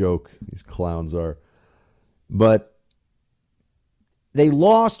joke these clowns are. But they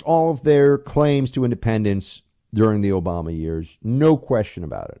lost all of their claims to independence during the Obama years. No question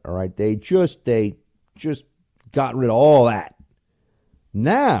about it. All right. They just got rid of all that.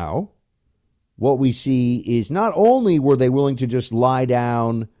 Now, what we see is not only were they willing to just lie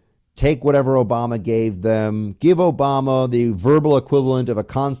down, take whatever Obama gave them, give Obama the verbal equivalent of a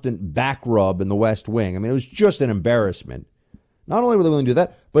constant back rub in the West Wing. I mean, it was just an embarrassment. Not only were they willing to do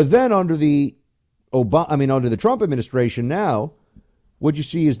that, but then under the Trump administration now, what you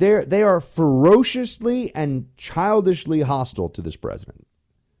see is they are ferociously and childishly hostile to this president.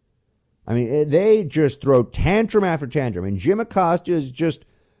 I mean, they just throw tantrum after tantrum. And Jim Acosta is just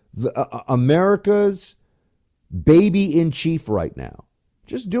America's baby in chief right now.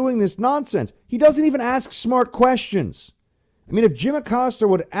 Just doing this nonsense. He doesn't even ask smart questions. I mean, if Jim Acosta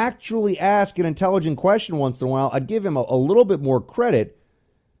would actually ask an intelligent question once in a while, I'd give him a little bit more credit.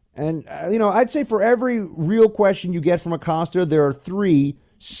 And, I'd say for every real question you get from Acosta, there are 3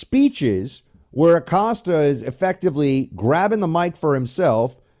 speeches where Acosta is effectively grabbing the mic for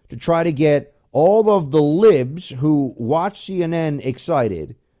himself to try to get all of the libs who watch CNN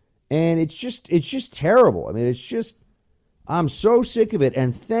excited. And it's just terrible. I mean, I'm so sick of it.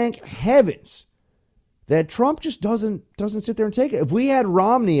 And thank heavens that Trump just doesn't sit there and take it. If we had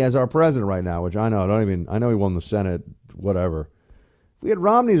Romney as our president right now, which I know he won the Senate, whatever. If we had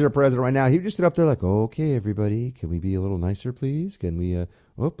Romney as our president right now, he would just sit up there like, okay, everybody, can we be a little nicer, please? Can we,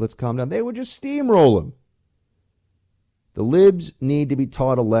 let's calm down. They would just steamroll him. The libs need to be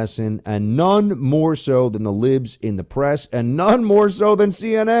taught a lesson, and none more so than the libs in the press, and none more so than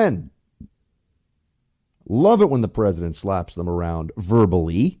CNN. Love it when the president slaps them around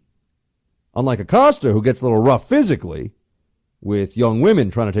verbally. Unlike Acosta, who gets a little rough physically with young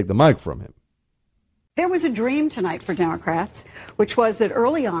women trying to take the mic from him. There was a dream tonight for Democrats, which was that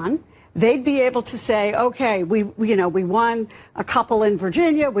early on, they'd be able to say, okay, we won a couple in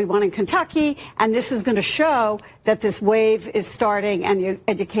Virginia, we won in Kentucky, and this is going to show that this wave is starting and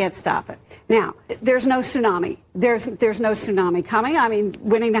you can't stop it. Now, there's no tsunami. There's no tsunami coming. I mean,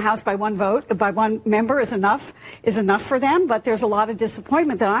 winning the House by one vote, by one member is enough for them, but there's a lot of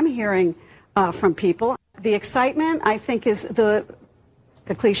disappointment that I'm hearing from people. The excitement, I think, is the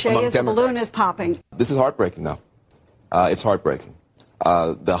cliche is the balloon is popping. This is heartbreaking, though. It's heartbreaking.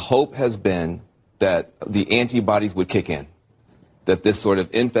 The hope has been that the antibodies would kick in, that this sort of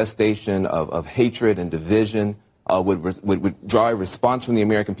infestation of hatred and division would draw a response from the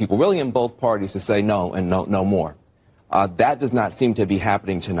American people, really in both parties, to say no and no more. That does not seem to be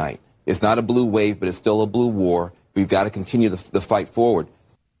happening tonight. It's not a blue wave, but it's still a blue war. We've got to continue the fight forward.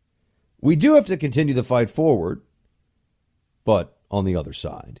 We do have to continue the fight forward, but on the other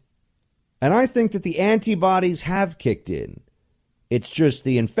side. And I think that the antibodies have kicked in. It's just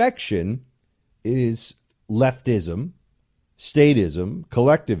the infection is leftism, statism,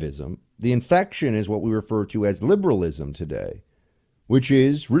 collectivism. The infection is what we refer to as liberalism today, which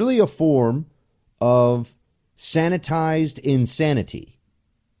is really a form of sanitized insanity.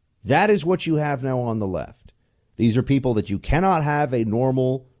 That is what you have now on the left. These are people that you cannot have a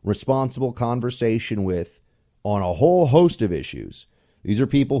normal, responsible conversation with on a whole host of issues. These are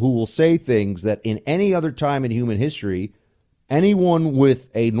people who will say things that in any other time in human history anyone with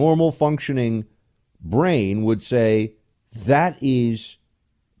a normal functioning brain would say that is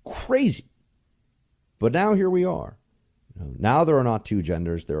crazy. But now here we are. Now there are not 2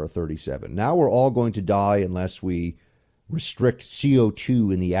 genders, there are 37. Now we're all going to die unless we restrict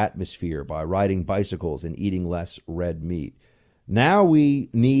CO2 in the atmosphere by riding bicycles and eating less red meat. Now we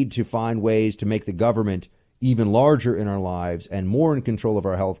need to find ways to make the government even larger in our lives and more in control of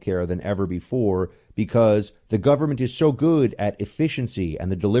our health care than ever before, because the government is so good at efficiency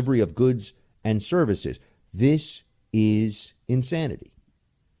and the delivery of goods and services. This is insanity.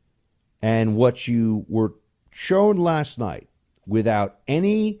 And what you were shown last night, without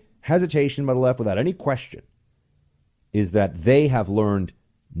any hesitation by the left, without any question, is that they have learned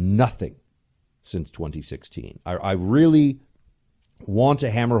nothing since 2016. I really want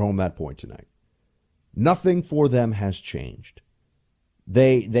to hammer home that point tonight. Nothing for them has changed.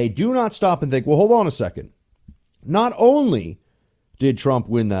 They do not stop and think, well, hold on a second. Not only did Trump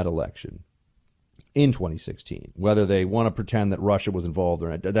win that election in 2016, whether they want to pretend that Russia was involved or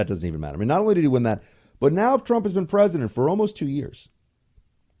not, that doesn't even matter. I mean, not only did he win that, but now Trump has been president for almost 2 years.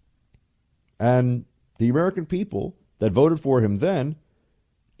 And the American people that voted for him then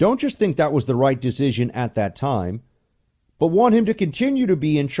don't just think that was the right decision at that time, but want him to continue to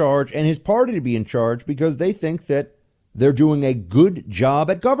be in charge and his party to be in charge because they think that they're doing a good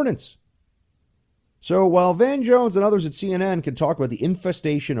job at governance. So while Van Jones and others at CNN can talk about the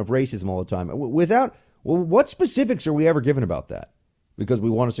infestation of racism all the time, what specifics are we ever given about that? Because we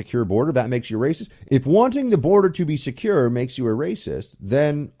want a secure border, that makes you racist? If wanting the border to be secure makes you a racist,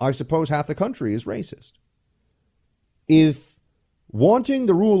 then I suppose half the country is racist. If wanting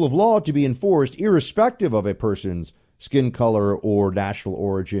the rule of law to be enforced, irrespective of a person's skin color or national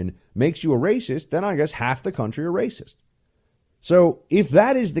origin, makes you a racist, then I guess half the country are racist. So if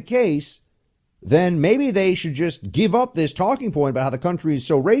that is the case, then maybe they should just give up this talking point about how the country is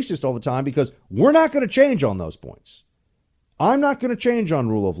so racist all the time, because we're not going to change on those points. I'm not going to change on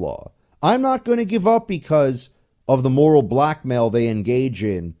rule of law. I'm not going to give up because of the moral blackmail they engage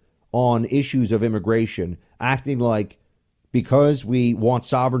in on issues of immigration, acting like because we want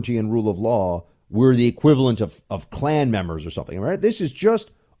sovereignty and rule of law, we're the equivalent of Klan members or something, right? This is just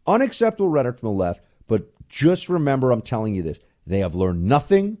unacceptable rhetoric from the left, but just remember, I'm telling you this, they have learned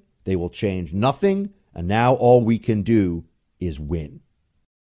nothing, they will change nothing, and now all we can do is win.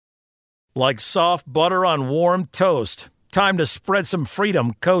 Like soft butter on warm toast, time to spread some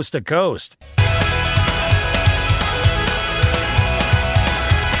freedom coast to coast.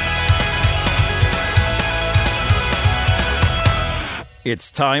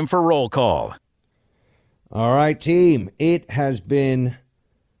 It's time for roll call. All right, team. It has been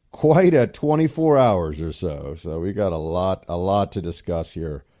quite a 24 hours or so. So we got a lot to discuss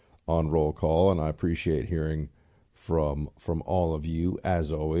here on roll call, and I appreciate hearing from all of you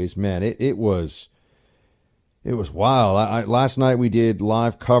as always. Man, it was wild. Last night we did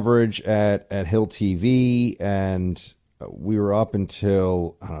live coverage at Hill TV, and we were up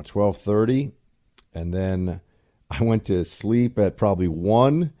until 12:30, and then I went to sleep at probably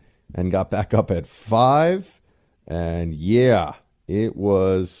 1 and got back up at 5. And yeah, it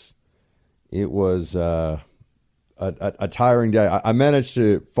was a tiring day. I managed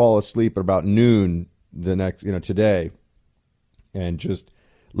to fall asleep at about noon today, and just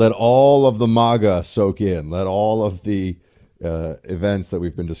let all of the MAGA soak in. Let all of the events that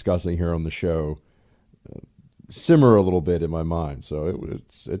we've been discussing here on the show simmer a little bit in my mind. So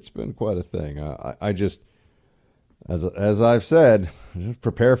it's been quite a thing. I just, as I've said, just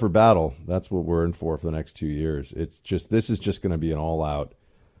prepare for battle. That's what we're in for the next 2 years. This is just going to be an all-out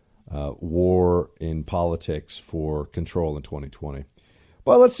war in politics for control in 2020.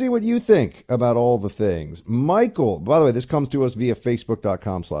 But let's see what you think about all the things. Michael, by the way, this comes to us via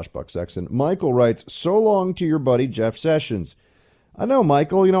Facebook.com/Buck Sexton. Michael writes, "So long to your buddy Jeff Sessions." I know,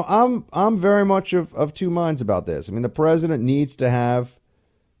 Michael. I'm very much of two minds about this. I mean, the president needs to have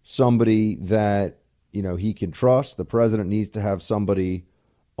somebody that he can trust. The president needs to have somebody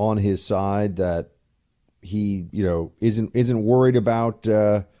on his side that he isn't worried about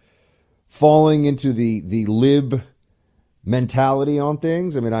falling into the lib mentality on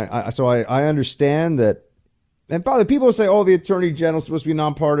things. I mean, I understand that. And probably people say, "Oh, the attorney general is supposed to be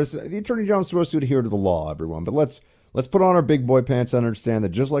nonpartisan." The attorney general is supposed to adhere to the law, everyone. But let's put on our big boy pants and understand that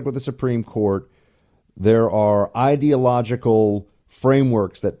just like with the Supreme Court, there are ideological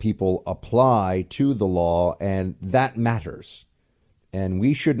frameworks that people apply to the law, and that matters. And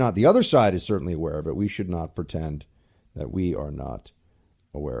we should not, the other side is certainly aware of it. We should not pretend that we are not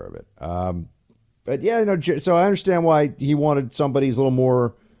aware of it. But yeah, so I understand why he wanted somebody who's a little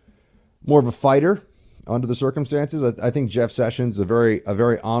more of a fighter under the circumstances. I think Jeff Sessions is a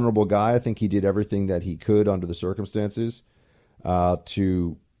very honorable guy. I think he did everything that he could under the circumstances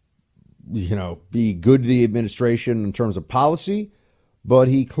to, be good to the administration in terms of policy. But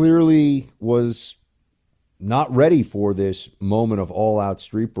he clearly was not ready for this moment of all-out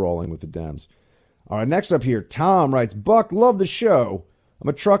street brawling with the Dems. All right, next up here, Tom writes, Buck, love the show. I'm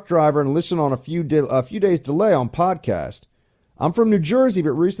a truck driver and listen on a few days delay on podcast. I'm from New Jersey,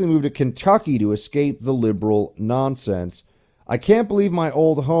 but recently moved to Kentucky to escape the liberal nonsense. I can't believe my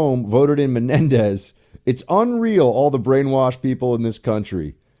old home voted in Menendez. It's unreal, all the brainwashed people in this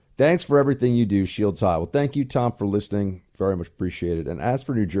country. Thanks for everything you do, Shields High. Well, thank you, Tom, for listening. Very much appreciated. And as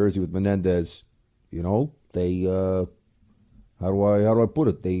for New Jersey with Menendez, they, how do I put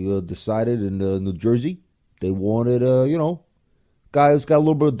it? They decided in New Jersey they wanted, guy who's got a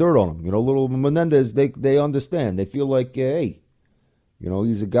little bit of dirt on him. Little Menendez, they understand. They feel like, hey,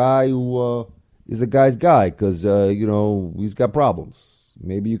 he's a guy who is a guy's guy because, he's got problems.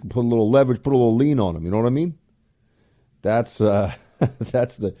 Maybe you can put a little leverage, put a little lean on him. You know what I mean? That's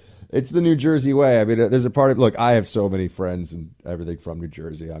it's the New Jersey way. I mean, there's a part of, look, I have so many friends and everything from New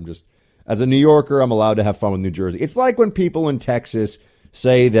Jersey. I'm just, as a New Yorker, I'm allowed to have fun with New Jersey. It's like when people in Texas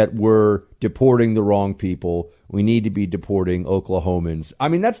say that we're deporting the wrong people. We need to be deporting Oklahomans. I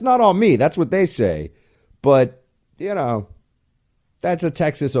mean, that's not on me. That's what they say. But, that's a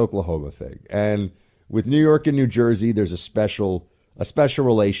Texas-Oklahoma thing. And with New York and New Jersey, there's a special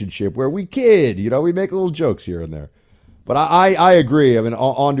relationship where we kid, we make little jokes here and there. But I agree. I mean,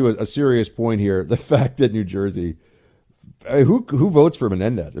 on to a serious point here. The fact that New Jersey, who votes for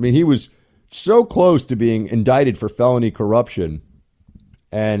Menendez? I mean, he was so close to being indicted for felony corruption,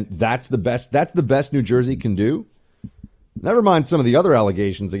 and that's the best New Jersey can do. Never mind some of the other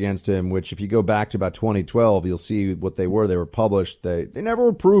allegations against him, which if you go back to about 2012, you'll see what they were. They were published. They never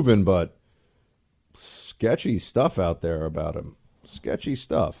were proven, but sketchy stuff out there about him. Sketchy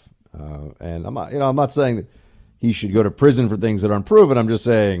stuff. And I'm not saying that he should go to prison for things that aren't proven. I'm just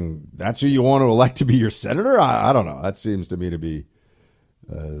saying that's who you want to elect to be your senator. I don't know. That seems to me to be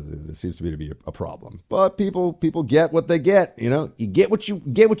a problem. But people get what they get. You get what you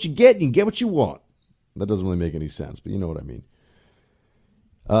get, and you get what you want. That doesn't really make any sense, but you know what I mean.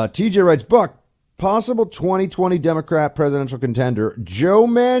 TJ writes, Buck, possible 2020 Democrat presidential contender Joe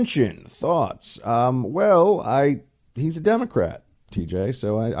Manchin. Thoughts? He's a Democrat, TJ,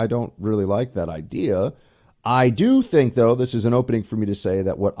 so I don't really like that idea. I do think, though, this is an opening for me to say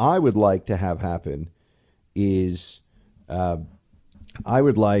that what I would like to have happen is I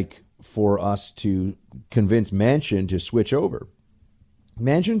would like for us to convince Manchin to switch over.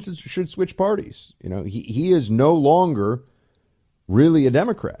 Manchin should switch parties. He is no longer really a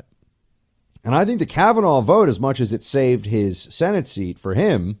Democrat. And I think the Kavanaugh vote, as much as it saved his Senate seat for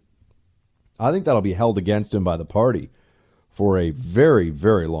him, I think that'll be held against him by the party for a very,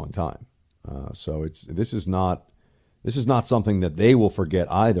 very long time. So this is not something that they will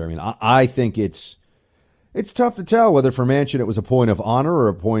forget either. I mean, I think it's tough to tell whether for Manchin it was a point of honor or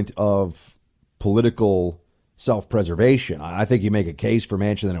a point of political self-preservation. I think you make a case for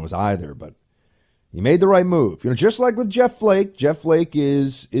Manchin that it was either, but he made the right move. Just like with Jeff Flake. Jeff Flake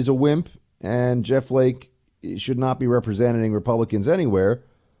is a wimp, and Jeff Flake should not be representing Republicans anywhere,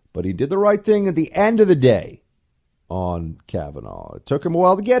 but he did the right thing at the end of the day on Kavanaugh. It took him a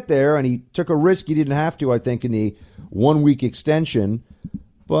while to get there, and he took a risk he didn't have to, I think, in the 1-week extension.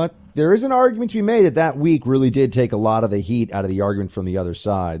 But there is an argument to be made that week really did take a lot of the heat out of the argument from the other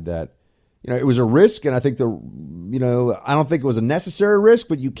side that, it was a risk, and I think I don't think it was a necessary risk,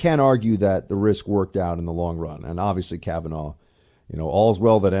 but you can argue that the risk worked out in the long run. And obviously Kavanaugh, all's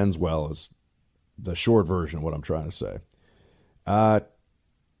well that ends well is the short version of what I'm trying to say.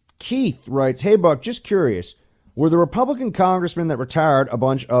 Keith writes, hey, Buck, just curious. Were the Republican congressmen that retired a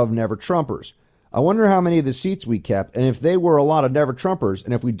bunch of never-Trumpers? I wonder how many of the seats we kept, and if they were a lot of never-Trumpers,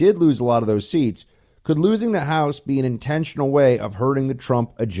 and if we did lose a lot of those seats, could losing the House be an intentional way of hurting the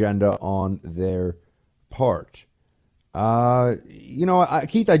Trump agenda on their part?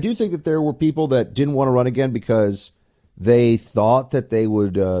 Keith, I do think that there were people that didn't want to run again because they thought that they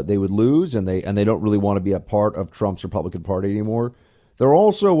would lose, and they don't really want to be a part of Trump's Republican Party anymore. There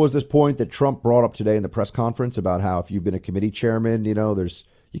also was this point that Trump brought up today in the press conference about how if you've been a committee chairman,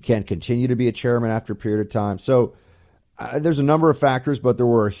 you can't continue to be a chairman after a period of time. So there's a number of factors, but there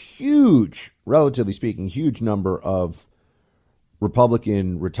were a relatively speaking, huge number of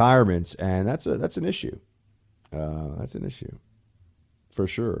Republican retirements, and that's an issue. That's an issue for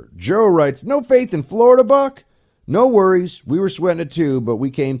sure. Joe writes, no faith in Florida, Buck? No worries. We were sweating it too, but we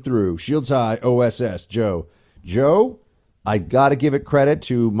came through. Shields High, OSS. Joe, I got to give it credit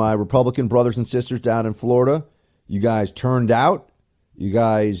to my Republican brothers and sisters down in Florida. You guys turned out. You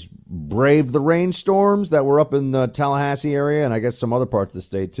guys braved the rainstorms that were up in the Tallahassee area, and I guess some other parts of the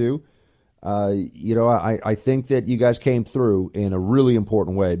state too. I think that you guys came through in a really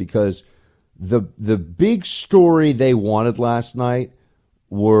important way, because the big story they wanted last night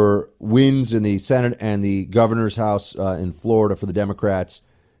were wins in the Senate and the governor's house in Florida for the Democrats.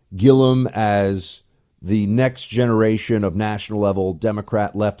 Gillum as the next generation of national level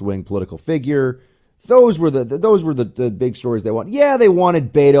Democrat left-wing political figure. Those were the big stories they want. Yeah, they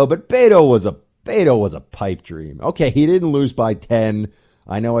wanted Beto, but Beto was a pipe dream. Okay, he didn't lose by 10.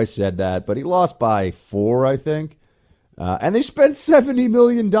 I know I said that, but he lost by 4, I think. And they spent $70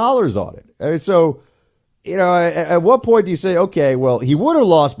 million on it. And so, at what point do you say, okay, well, he would have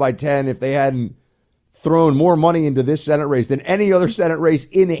lost by 10 if they hadn't thrown more money into this Senate race than any other Senate race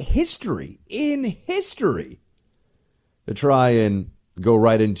in history, to try and go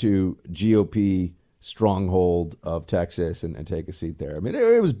right into GOP stronghold of Texas and take a seat there. I mean,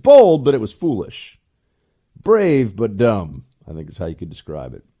 it was bold, but it was foolish. Brave, but dumb, I think is how you could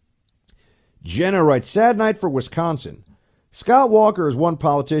describe it. Jenna writes, sad night for Wisconsin. Scott Walker is one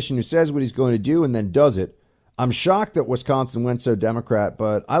politician who says what he's going to do and then does it. I'm shocked that Wisconsin went so Democrat,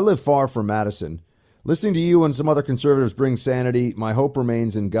 but I live far from Madison. Listening to you and some other conservatives brings sanity. My hope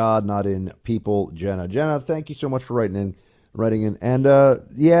remains in God, not in people. Jenna. Jenna, thank you so much for writing in. And I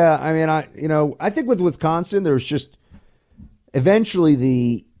think with Wisconsin, there's just eventually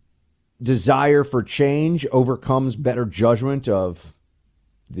the desire for change overcomes better judgment of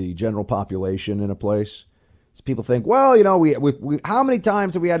the general population in a place. So people think, well, we how many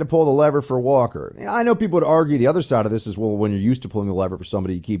times have we had to pull the lever for Walker? I know people would argue the other side of this is, well, when you're used to pulling the lever for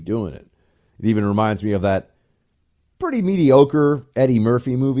somebody, you keep doing it. It even reminds me of that pretty mediocre Eddie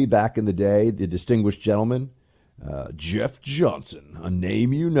Murphy movie back in the day, The Distinguished Gentleman. Jeff Johnson, a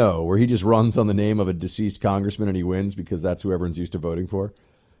name you know, where he just runs on the name of a deceased congressman and he wins because that's who everyone's used to voting for.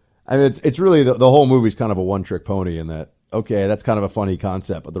 I mean, it's really the whole movie's kind of a one-trick pony in that, okay, that's kind of a funny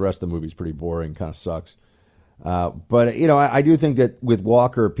concept, but the rest of the movie's pretty boring, kind of sucks. But I do think that with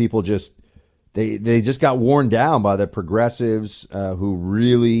Walker, people just they just got worn down by the progressives who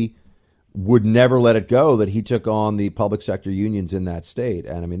really would never let it go that he took on the public sector unions in that state.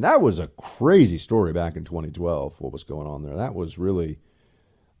 And I mean, that was a crazy story back in 2012, what was going on there. That was really,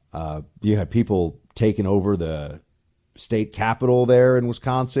 you had people taking over the state capitol there in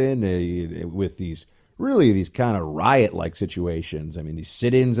Wisconsin with these kind of riot-like situations. I mean, these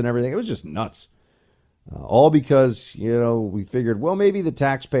sit-ins and everything. It was just nuts. All because, we figured, well, maybe the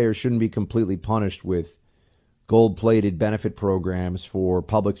taxpayers shouldn't be completely punished with gold-plated benefit programs for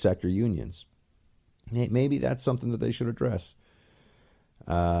public sector unions. Maybe that's something that they should address.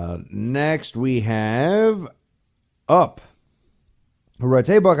 Next, we have Up, who writes,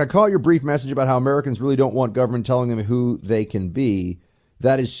 hey, Buck, I caught your brief message about how Americans really don't want government telling them who they can be.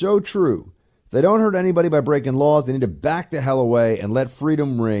 That is so true. If they don't hurt anybody by breaking laws, they need to back the hell away and let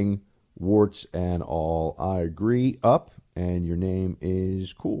freedom ring, warts and all. I agree. Up, and your name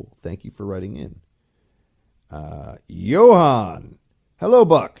is cool. Thank you for writing in. Johan. Hello,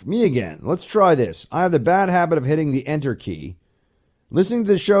 Buck. Me again. Let's try this. I have the bad habit of hitting the enter key. Listening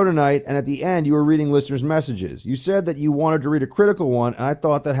to the show tonight, and at the end, you were reading listeners' messages. You said that you wanted to read a critical one, and I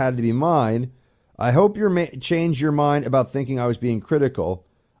thought that had to be mine. I hope you changed your mind about thinking I was being critical.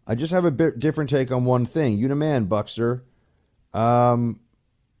 I just have a bit different take on one thing. You the man, Buckster.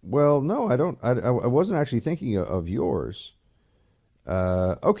 Well, no, I don't. I wasn't actually thinking of yours.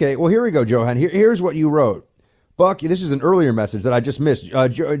 Okay, well, here we go, Johan. Here's what you wrote. Buck, this is an earlier message that I just missed.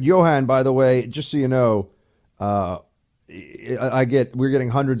 Johan, by the way, just so you know, we're getting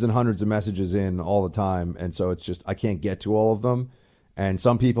hundreds and hundreds of messages in all the time, and so it's just I can't get to all of them. And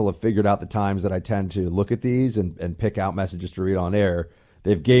some people have figured out the times that I tend to look at these and pick out messages to read on air.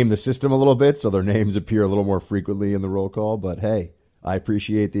 They've gamed the system a little bit, so their names appear a little more frequently in the roll call. But hey, I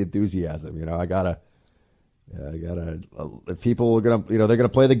appreciate the enthusiasm. I gotta. If people are gonna, they're gonna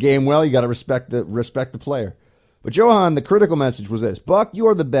play the game well. You gotta respect the player. But Johan, the critical message was this: Buck, you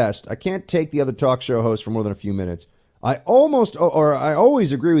are the best. I can't take the other talk show hosts for more than a few minutes. I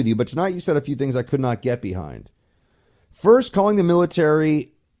always agree with you, but tonight you said a few things I could not get behind. First, calling the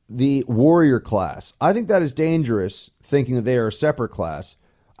military the warrior class. I think that is dangerous, thinking that they are a separate class.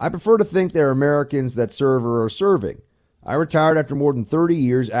 I prefer to think they're Americans that serve or are serving. I retired after more than 30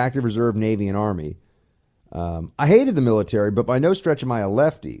 years, active reserve, Navy, and Army. I hated the military, but by no stretch am I a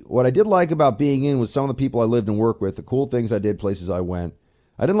lefty. What I did like about being in was some of the people I lived and worked with, the cool things I did, places I went.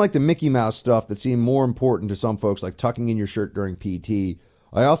 I didn't like the Mickey Mouse stuff that seemed more important to some folks, like tucking in your shirt during PT.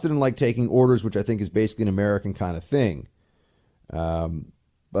 I also didn't like taking orders, which I think is basically an American kind of thing. None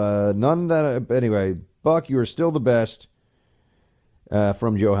that anyway. Buck, you are still the best.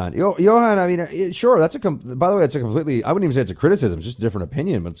 From Johan. Johan, I mean, sure, by the way, it's a completely, I wouldn't even say it's a criticism, it's just a different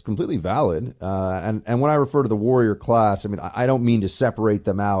opinion, but it's completely valid. And when I refer to the warrior class, I mean, I don't mean to separate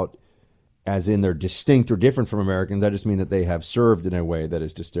them out as in they're distinct or different from Americans. I just mean that they have served in a way that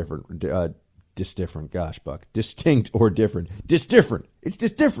is distinct or different. It's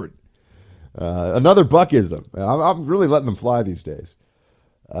just different. Another Buckism. I'm really letting them fly these days.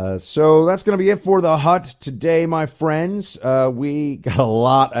 So that's going to be it for The Hut today, my friends. We got a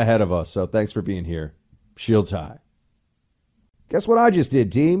lot ahead of us, so thanks for being here. Shields high. Guess what I just did,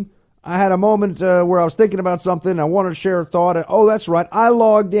 team? I had a moment where I was thinking about something. I wanted to share a thought. And, that's right. I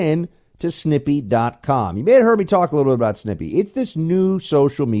logged in to Snippy.com. You may have heard me talk a little bit about Snippy. It's this new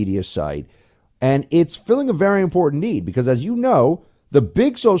social media site, and it's filling a very important need because, as you know, the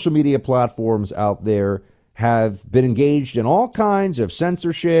big social media platforms out there have been engaged in all kinds of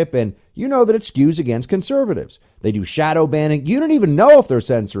censorship, and you know that it skews against conservatives. They do shadow banning. You don't even know if they're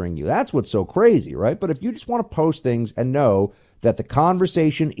censoring you. That's what's so crazy, right? But if you just want to post things and know that the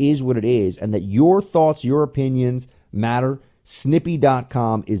conversation is what it is and that your thoughts, your opinions matter,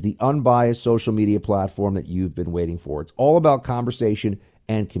 Snippy.com is the unbiased social media platform that you've been waiting for. It's all about conversation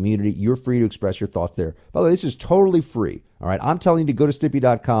and community. You're free to express your thoughts there. By the way, this is totally free. All right, I'm telling you to go to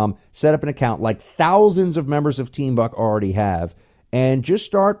Snippy.com, set up an account like thousands of members of Team Buck already have, and just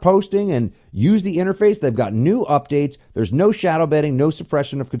start posting and use the interface. They've got new updates. There's no shadow banning, no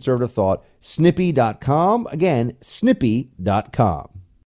suppression of conservative thought. Snippy.com. Again, Snippy.com.